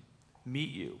to meet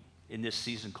you in this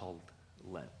season called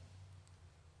Lent.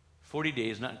 40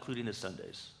 days, not including the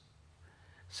Sundays.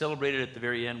 Celebrated at the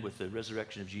very end with the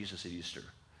resurrection of Jesus at Easter.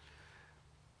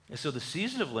 And so the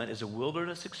season of Lent is a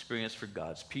wilderness experience for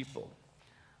God's people.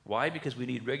 Why? Because we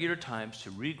need regular times to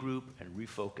regroup and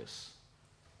refocus.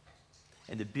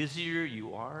 And the busier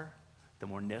you are, the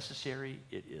more necessary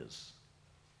it is.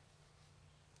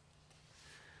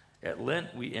 At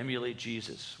Lent, we emulate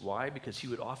Jesus. Why? Because he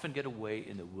would often get away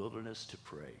in the wilderness to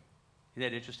pray. Isn't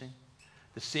that interesting?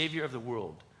 The Savior of the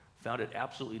world found it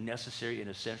absolutely necessary and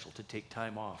essential to take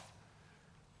time off,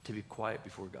 to be quiet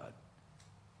before God.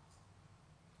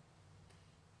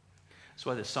 That's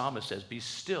why the psalmist says, be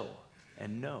still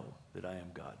and know that I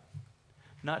am God.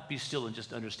 Not be still and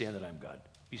just understand that I'm God.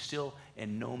 Be still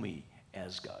and know me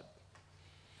as God.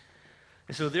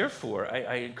 And so therefore,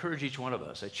 I encourage each one of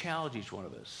us, I challenge each one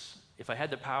of us. If I had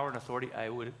the power and authority, I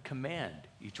would command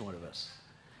each one of us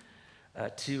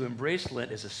to embrace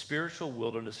Lent as a spiritual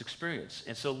wilderness experience.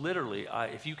 And so literally,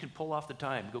 if you can pull off the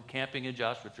time, go camping in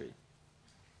Joshua Tree.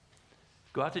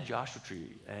 Go out to Joshua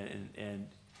Tree and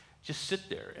just sit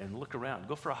there and look around.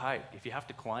 Go for a hike. If you have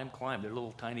to climb, climb. They're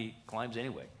little tiny climbs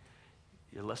anyway.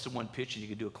 You're less than one pitch and you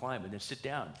can do a climb, and then sit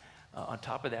down on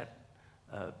top of that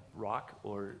rock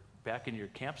or back in your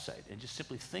campsite and just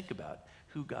simply think about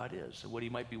who God is and what he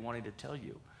might be wanting to tell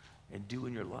you and do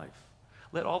in your life.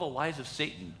 Let all the lies of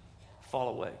Satan fall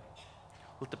away.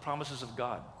 Let the promises of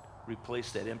God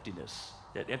replace that emptiness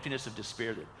of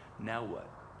despair that, now what?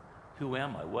 Who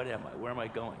am I? What am I? Where am I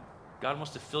going? God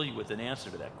wants to fill you with an answer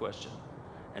to that question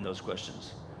and those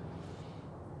questions.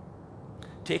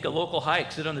 Take a local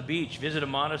hike, sit on the beach, visit a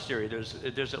monastery.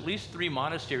 There's at least 3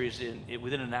 monasteries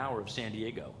within an hour of San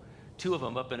Diego. 2 of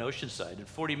them up in Oceanside. In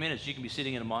 40 minutes, you can be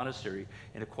sitting in a monastery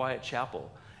in a quiet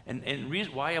chapel. And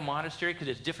reason why a monastery? Because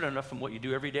it's different enough from what you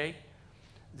do every day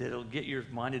that it'll get your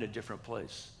mind in a different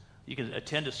place. You can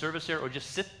attend a service there or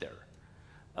just sit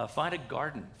there. Find a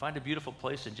garden, find a beautiful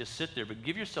place and just sit there, but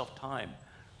give yourself time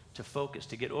to focus,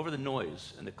 to get over the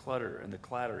noise and the clutter and the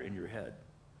clatter in your head.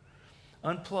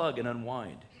 Unplug and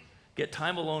unwind. Get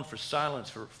time alone for silence,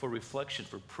 for reflection,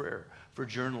 for prayer, for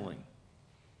journaling.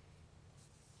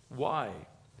 Why?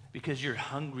 Because you're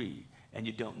hungry and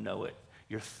you don't know it.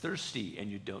 You're thirsty and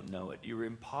you don't know it. You're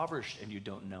impoverished and you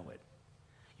don't know it.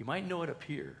 You might know it up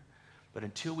here, but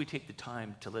until we take the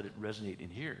time to let it resonate in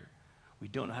here, we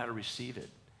don't know how to receive it,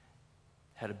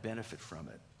 how to benefit from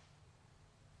it.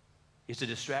 It's a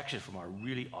distraction from our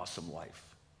really awesome life.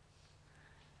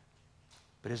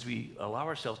 But as we allow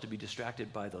ourselves to be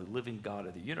distracted by the living God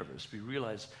of the universe, we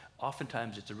realize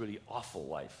oftentimes it's a really awful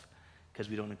life because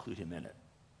we don't include him in it.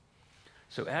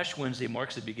 So Ash Wednesday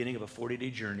marks the beginning of a 40-day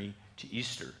journey to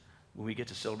Easter when we get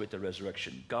to celebrate the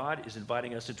resurrection. God is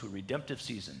inviting us into a redemptive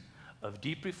season of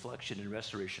deep reflection and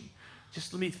restoration.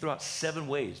 Just let me throw out 7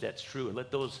 ways that's true, and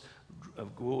let those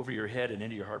go over your head and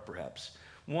into your heart perhaps.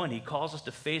 1, he calls us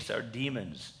to face our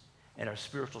demons and our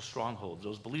spiritual strongholds,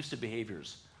 those beliefs and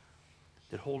behaviors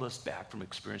that hold us back from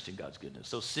experiencing God's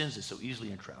goodness, those sins that so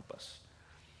easily entrap us.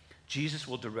 Jesus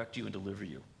will direct you and deliver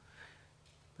you.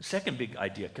 The second big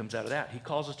idea comes out of that. He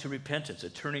calls us to repentance, a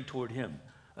turning toward him,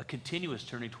 a continuous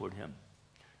turning toward him.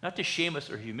 Not to shame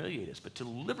us or humiliate us, but to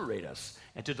liberate us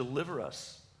and to deliver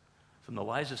us from the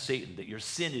lies of Satan that your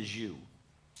sin is you,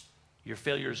 your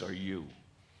failures are you,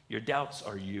 your doubts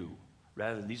are you,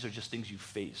 rather than these are just things you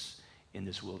face in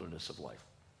this wilderness of life.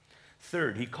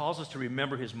 Third, he calls us to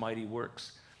remember his mighty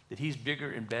works, that he's bigger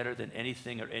and better than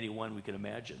anything or anyone we can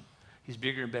imagine. He's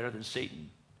bigger and better than Satan.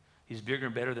 He's bigger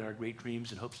and better than our great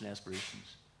dreams and hopes and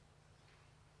aspirations.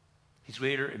 He's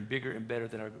greater and bigger and better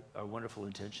than our wonderful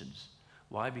intentions.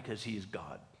 Why? Because he is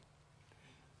God.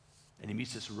 And he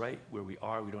meets us right where we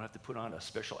are. We don't have to put on a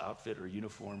special outfit or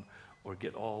uniform or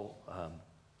get all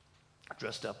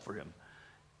dressed up for him.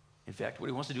 In fact, what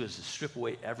he wants to do is to strip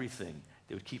away everything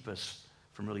that would keep us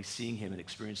from really seeing him and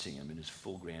experiencing him in his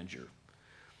full grandeur.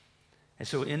 And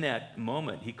so in that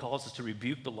moment, he calls us to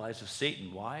rebuke the lies of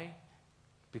Satan. Why?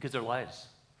 Because they're lies.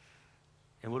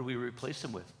 And what do we replace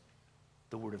them with?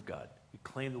 The Word of God. We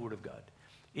claim the Word of God.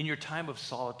 In your time of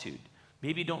solitude,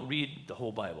 maybe don't read the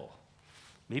whole Bible.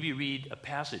 Maybe read a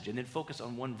passage and then focus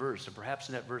on one verse, and perhaps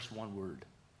in that verse, one word.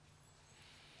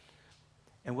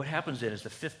 And what happens then is the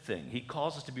 5th thing. He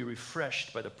calls us to be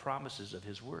refreshed by the promises of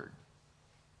his Word.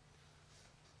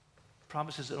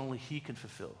 Promises that only he can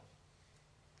fulfill.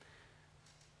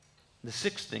 The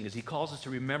 6th thing is he calls us to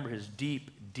remember his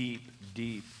deep, deep,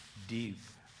 deep, deep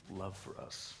love for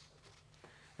us.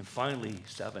 And finally,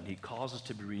 7, he calls us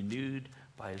to be renewed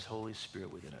by his Holy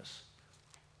Spirit within us.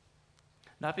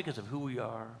 Not because of who we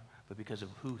are, but because of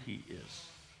who he is.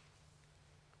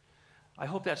 I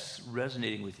hope that's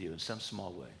resonating with you in some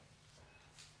small way.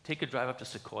 Take a drive up to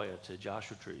Sequoia, to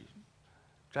Joshua Tree.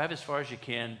 Drive as far as you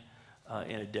can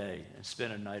in a day and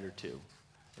spend a night or 2,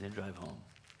 and then drive home.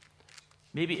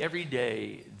 Maybe every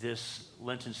day this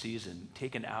Lenten season,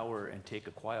 take an hour and take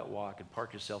a quiet walk and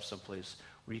park yourself someplace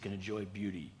where you can enjoy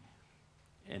beauty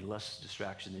and less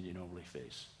distraction than you normally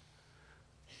face.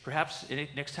 Perhaps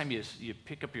next time you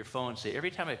pick up your phone, say,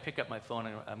 every time I pick up my phone,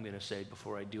 I'm going to say,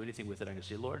 before I do anything with it, I'm going to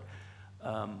say, Lord,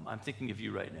 I'm thinking of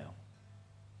you right now.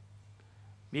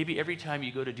 Maybe every time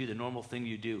you go to do the normal thing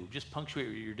you do, just punctuate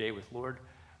your day with, Lord,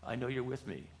 I know you're with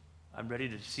me. I'm ready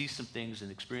to see some things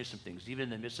and experience some things, even in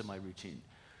the midst of my routine.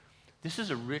 This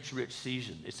is a rich, rich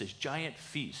season. It's this giant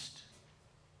feast.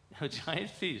 A giant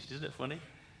feast. Isn't it funny?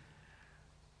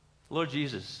 Lord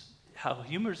Jesus, how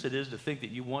humorous it is to think that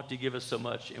you want to give us so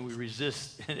much and we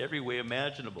resist in every way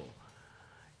imaginable.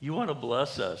 You want to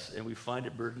bless us and we find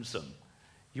it burdensome.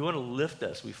 You want to lift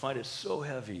us. We find it so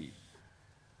heavy.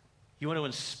 You want to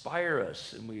inspire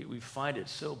us and we find it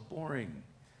so boring.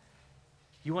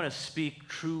 You want to speak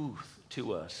truth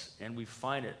to us and we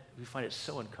find it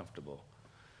so uncomfortable.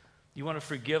 You want to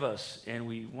forgive us and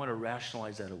we want to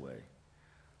rationalize that away.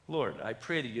 Lord, I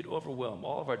pray that you'd overwhelm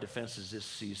all of our defenses this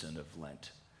season of Lent.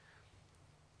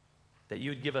 That you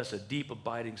would give us a deep,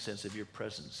 abiding sense of your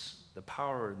presence, the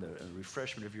power and the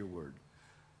refreshment of your word,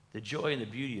 the joy and the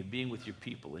beauty of being with your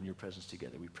people in your presence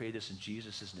together. We pray this in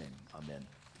Jesus' name. Amen.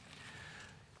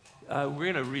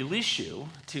 We're going to release you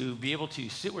to be able to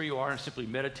sit where you are and simply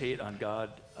meditate on God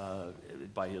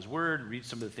by his word, read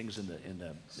some of the things in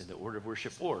the order of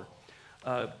worship, or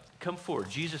come forward.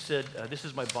 Jesus said, this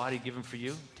is my body given for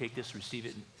you. Take this, receive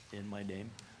it in my name.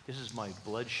 This is my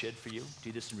blood shed for you.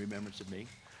 Do this in remembrance of me.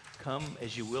 Come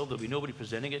as you will. There'll be nobody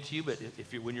presenting it to you, but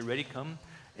when you're ready, come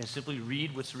and simply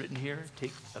read what's written here.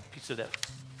 Take a piece of that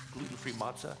gluten-free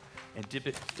matzah and dip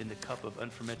it in the cup of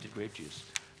unfermented grape juice.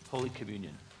 Holy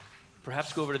Communion.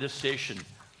 Perhaps go over to this station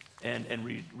and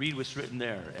read what's written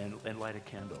there and light a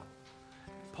candle.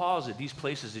 Pause at these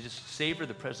places and just savor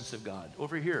the presence of God.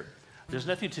 Over here, there's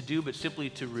nothing to do but simply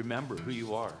to remember who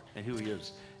you are and who he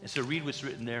is. And so read what's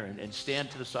written there and stand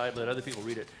to the side, let other people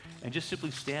read it, and just simply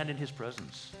stand in his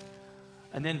presence.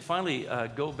 And then finally,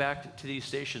 go back to these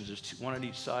stations. There's one on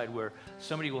each side where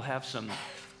somebody will have some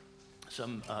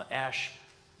ash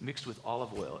mixed with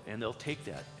olive oil, and they'll take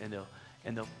that and they'll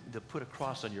put a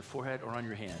cross on your forehead or on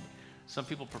your hand. Some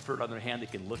people prefer it on their hand. They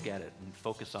can look at it and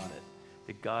focus on it,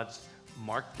 that God's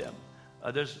marked them.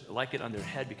 Others like it on their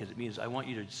head because it means I want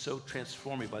you to so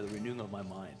transform me by the renewing of my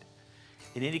mind.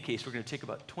 In any case, we're going to take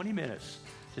about 20 minutes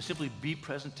to simply be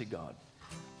present to God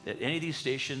at any of these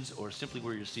stations or simply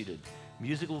where you're seated.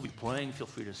 Music will be playing. Feel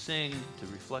free to sing, to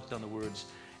reflect on the words.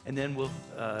 And then we'll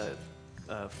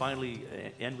finally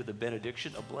end with a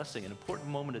benediction, a blessing, an important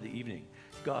moment of the evening.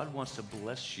 God wants to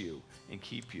bless you and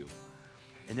keep you.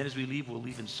 And then as we leave, we'll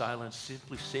leave in silence,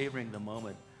 simply savoring the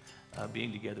moment,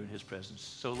 being together in his presence.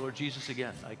 So Lord Jesus,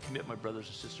 again, I commit my brothers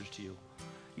and sisters to you,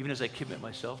 even as I commit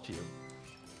myself to you,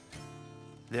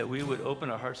 that we would open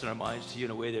our hearts and our minds to you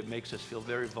in a way that makes us feel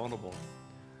very vulnerable,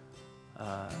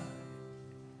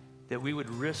 that we would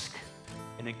risk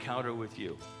an encounter with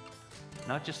you,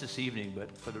 not just this evening,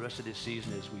 but for the rest of this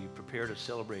season as we prepare to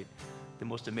celebrate the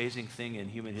most amazing thing in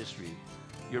human history,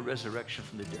 your resurrection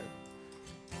from the dead.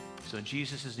 So in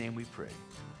Jesus' name we pray.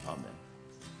 Amen.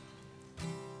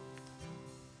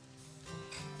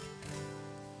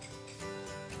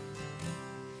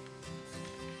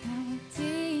 How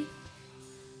deep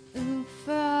the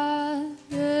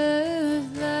Father's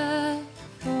love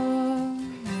for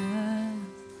us,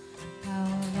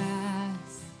 how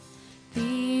vast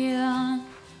beyond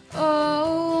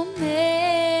all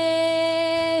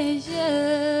measures,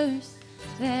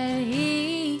 that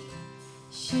he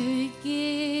should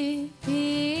give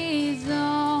his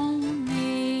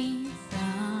only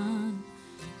Son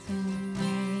to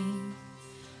make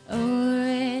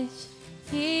rich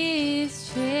his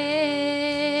treasure,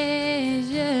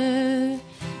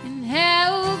 and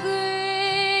how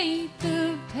great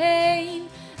the pain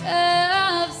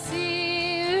of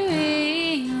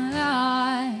searing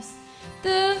lies.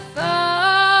 The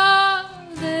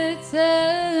Father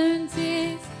turns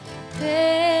his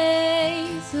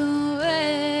face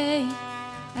away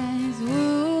as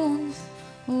wounds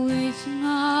which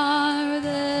mar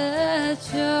the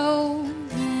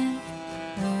chosen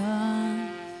one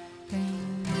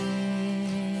bring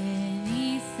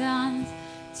many sons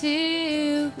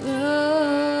to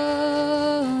glory.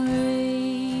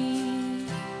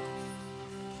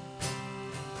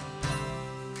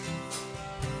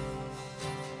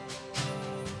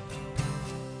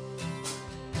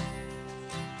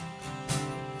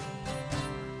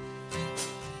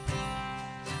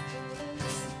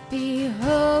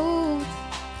 Behold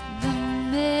the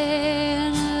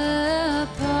man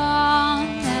upon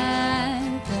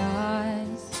that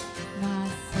cross, my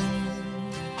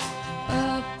sin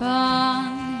upon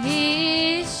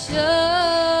his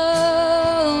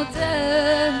shoulders.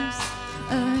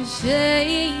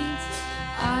 Ashamed,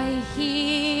 I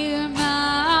hear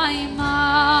my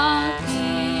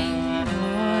mocking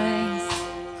voice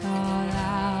call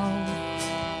out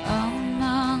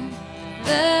among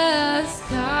the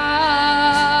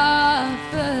stars.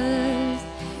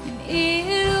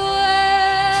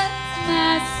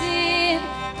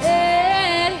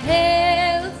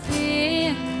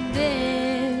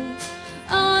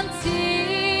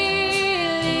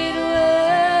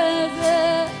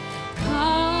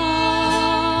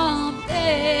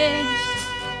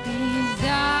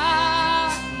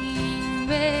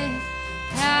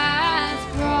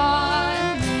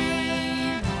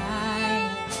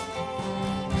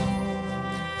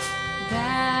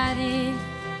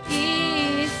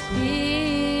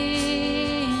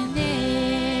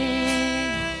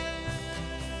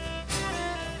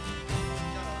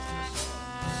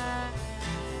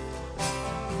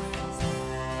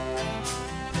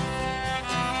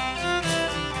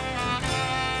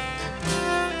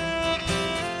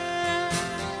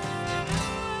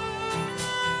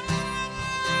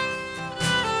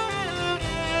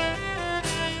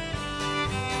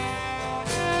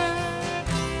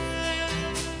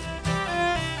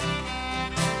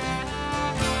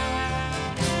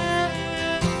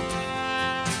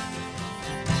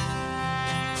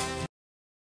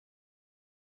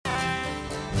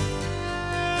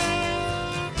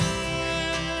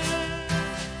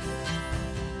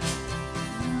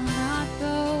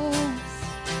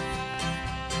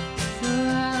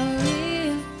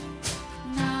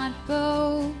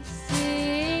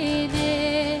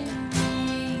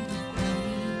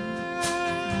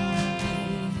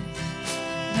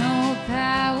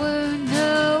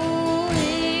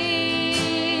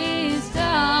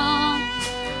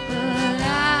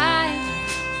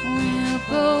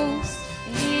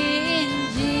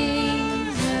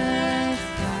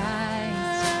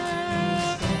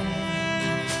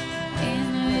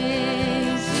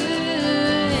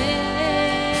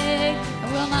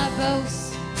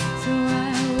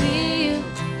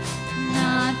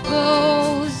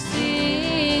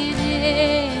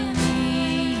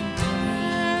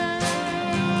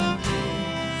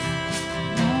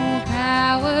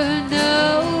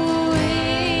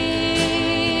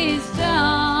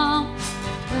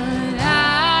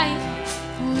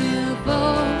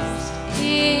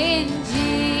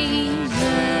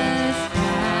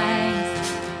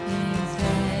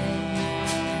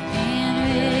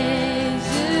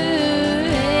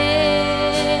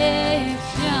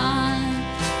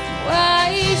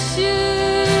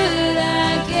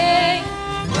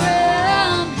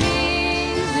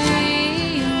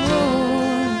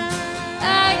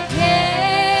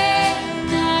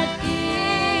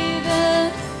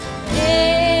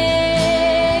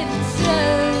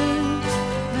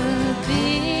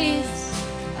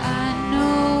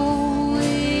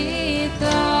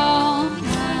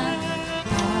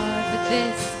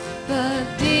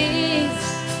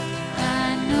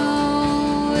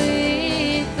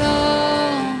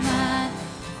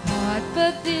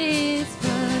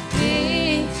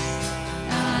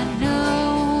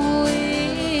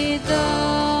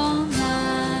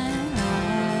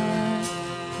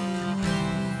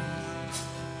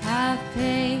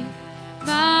 paid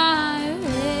my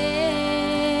ransom.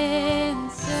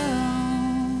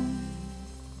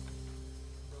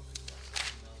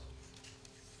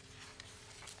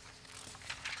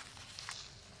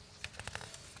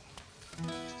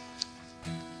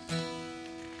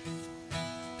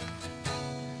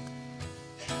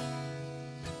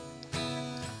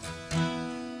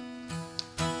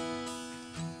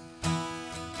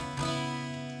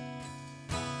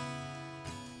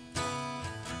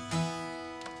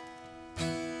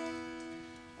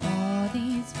 All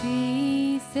these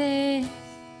pieces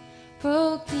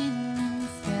broken and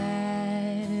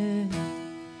scattered,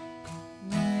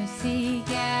 mercy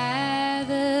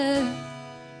gathered,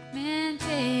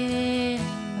 mended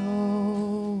and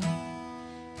whole,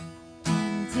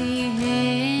 empty-handed,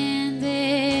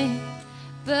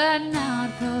 but not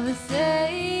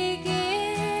forsaken.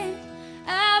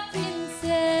 I've been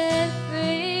set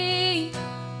free.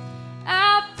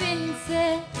 I've been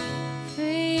set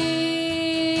free.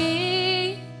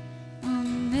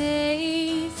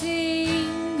 Amazing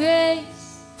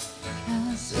grace,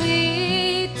 how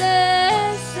sweet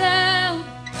the sound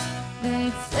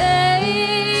that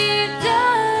saved a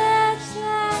wretch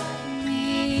like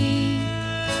me.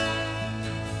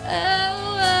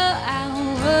 Oh, I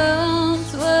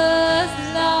once was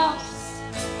lost,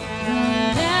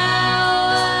 but now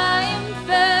I'm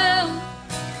found.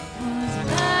 Was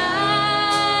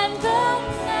blind, but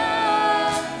now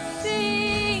I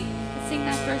see. Let's sing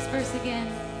that first verse again.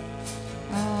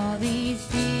 All these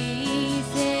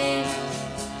pieces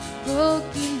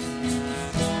broken and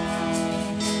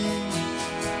scattered,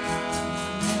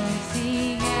 mercy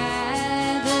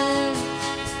gathered,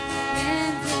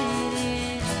 mended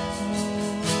and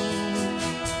whole,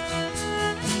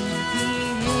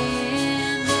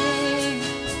 empty-handed,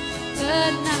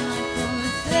 but not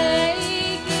forsaken.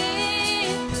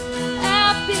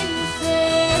 I've been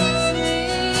set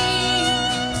free.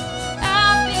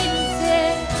 I've been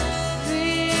set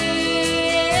free.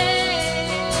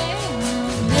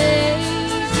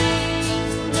 Amazing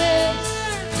grace,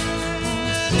 how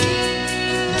sweet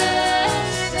the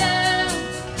sound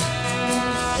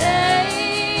that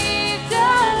saved a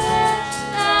wretch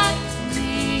like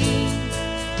me.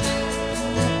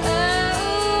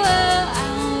 Oh, I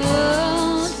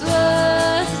once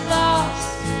was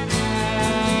lost,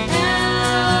 now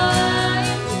I'm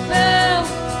found.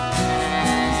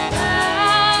 Was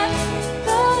blind,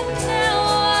 but now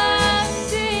I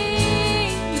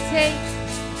see. You take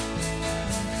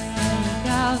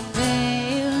our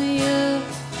failure,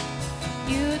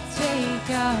 you take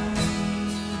our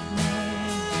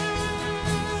weakness,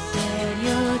 set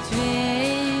your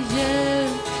treasure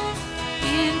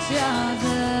in jars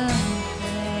of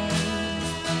clay.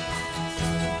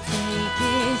 Take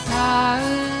this heart,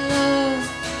 Lord,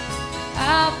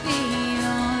 I'll be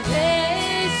your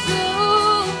vessel,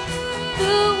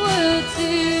 the world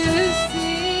to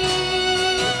see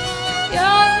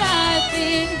your life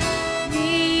in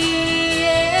me.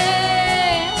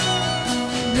 Yeah.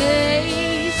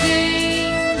 Amazing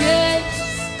grace,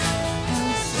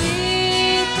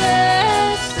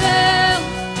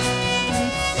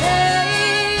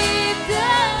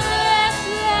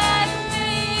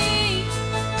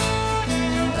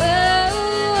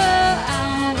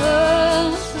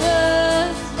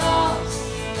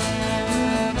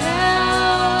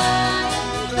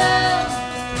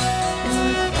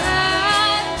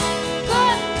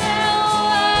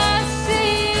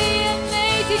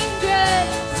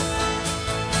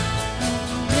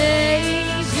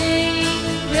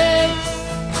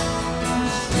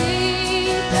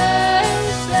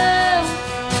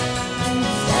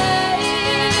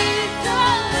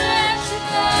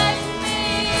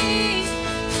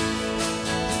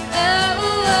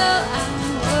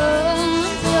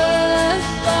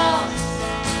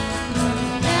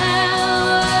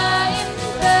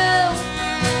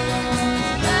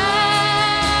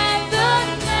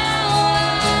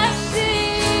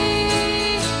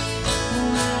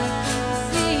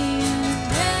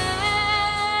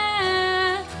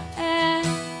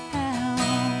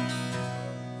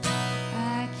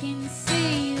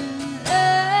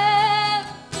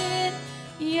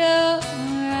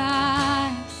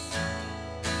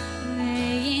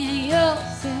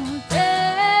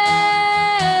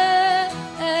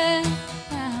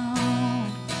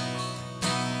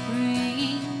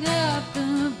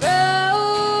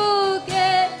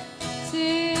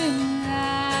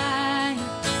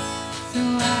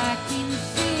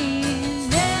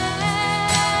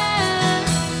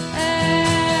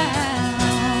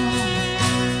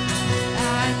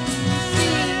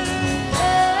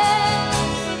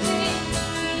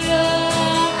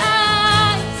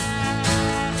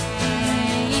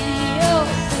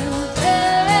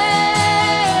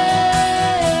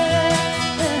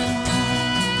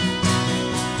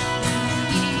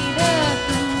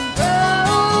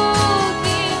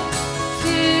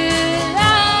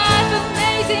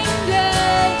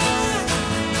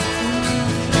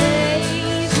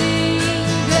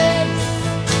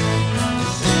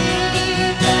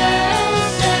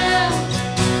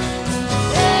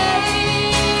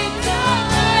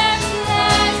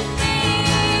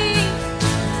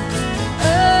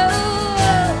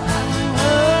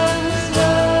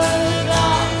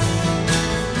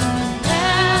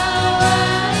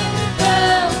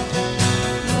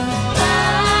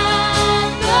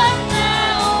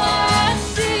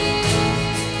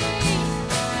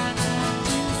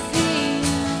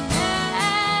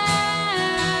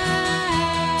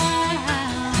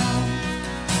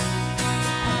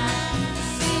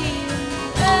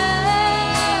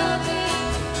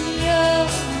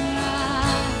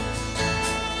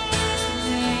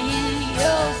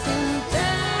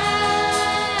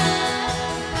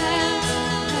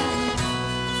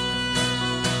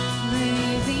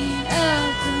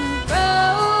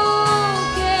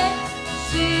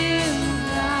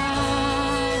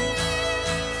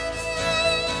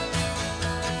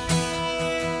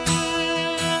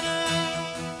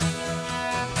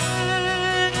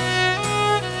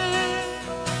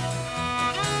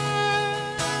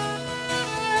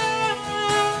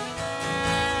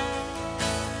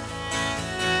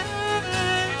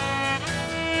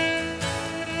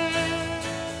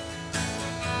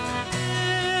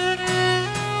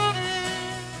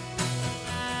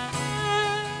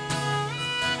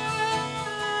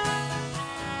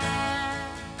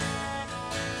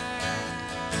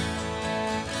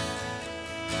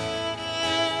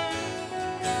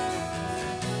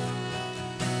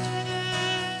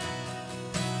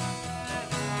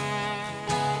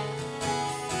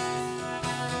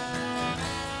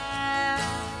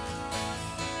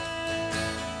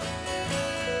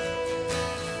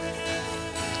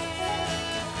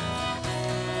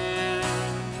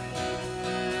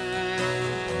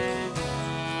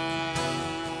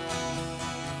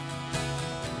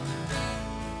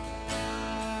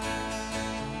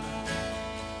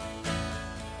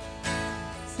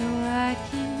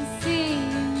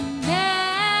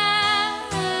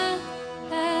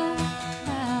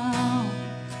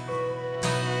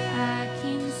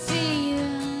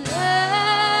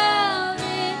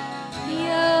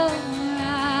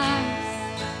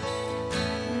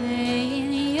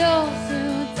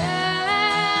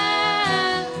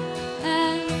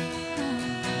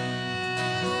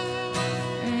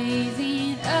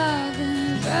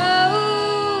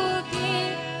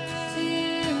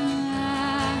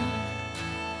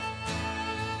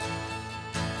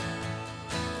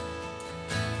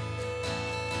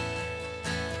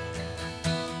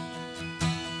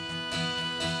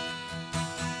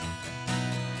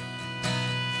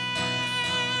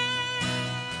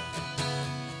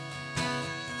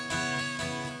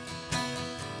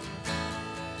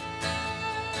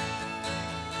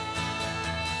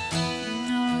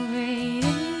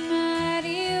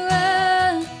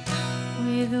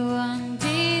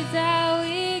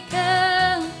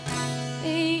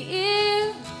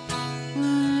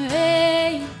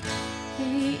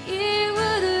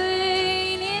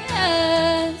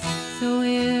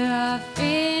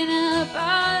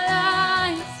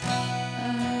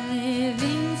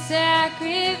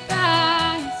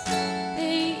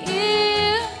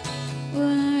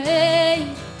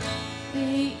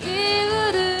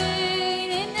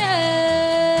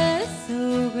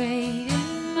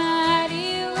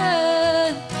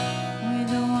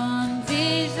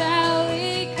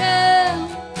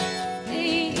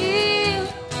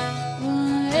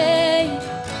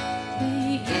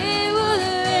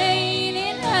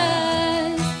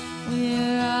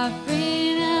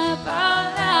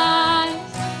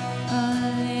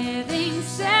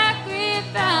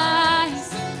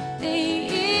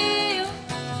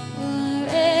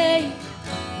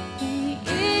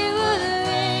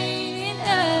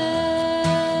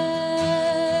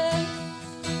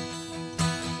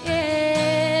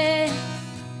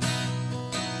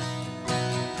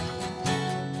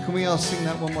 Can we all sing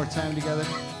that one more time together?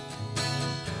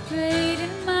 Great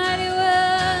and mighty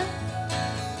one.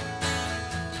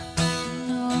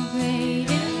 No, great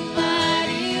and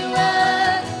mighty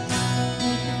one.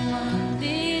 With one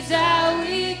desire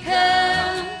we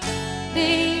come.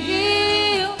 That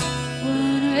you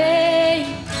would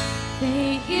reign.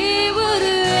 That you would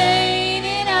reign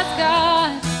in us,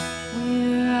 God.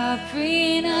 We're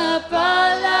offering up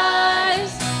our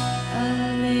lives,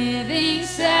 a living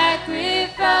sacrifice.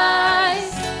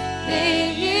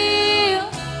 That you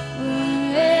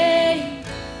would reign,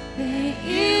 that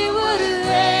you would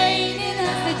reign in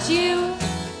us, that you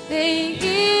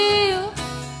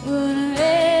would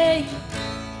reign,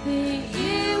 that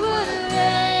you would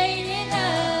reign in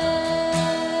us.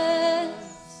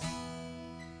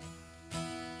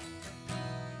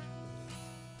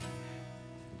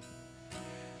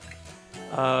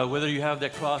 Whether you have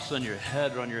that cross on your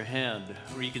head or on your hand,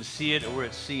 where you can see it or where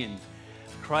it's seen,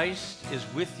 Christ is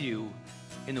with you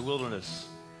in the wilderness.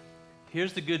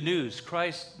 Here's the good news.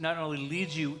 Christ not only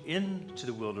leads you into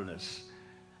the wilderness,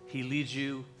 he leads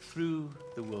you through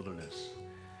the wilderness.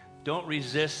 Don't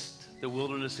resist the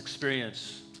wilderness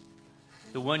experience,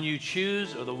 the one you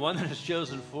choose or the one that is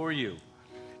chosen for you,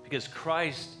 because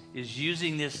Christ is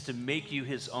using this to make you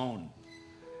his own.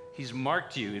 He's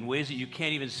marked you in ways that you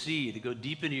can't even see, to go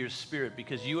deep into your spirit,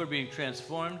 because you are being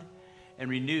transformed and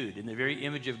renewed in the very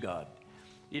image of God.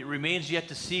 It remains yet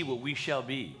to see what we shall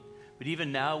be. But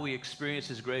even now we experience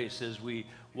his grace as we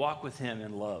walk with him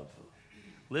in love,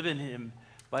 live in him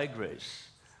by grace,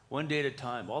 one day at a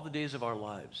time, all the days of our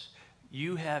lives.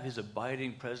 You have his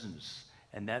abiding presence,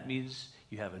 and that means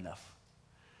you have enough.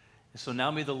 And so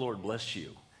now may the Lord bless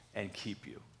you and keep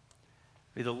you.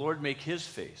 May the Lord make his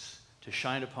face to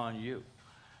shine upon you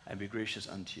and be gracious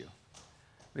unto you.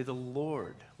 May the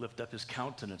Lord lift up his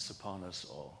countenance upon us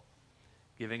all,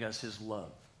 giving us his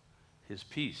love, his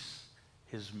peace,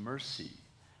 his mercy,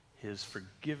 his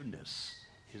forgiveness,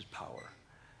 his power,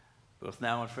 both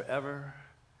now and forever,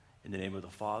 in the name of the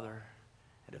Father,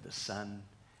 and of the Son,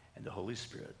 and the Holy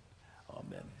Spirit.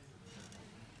 Amen.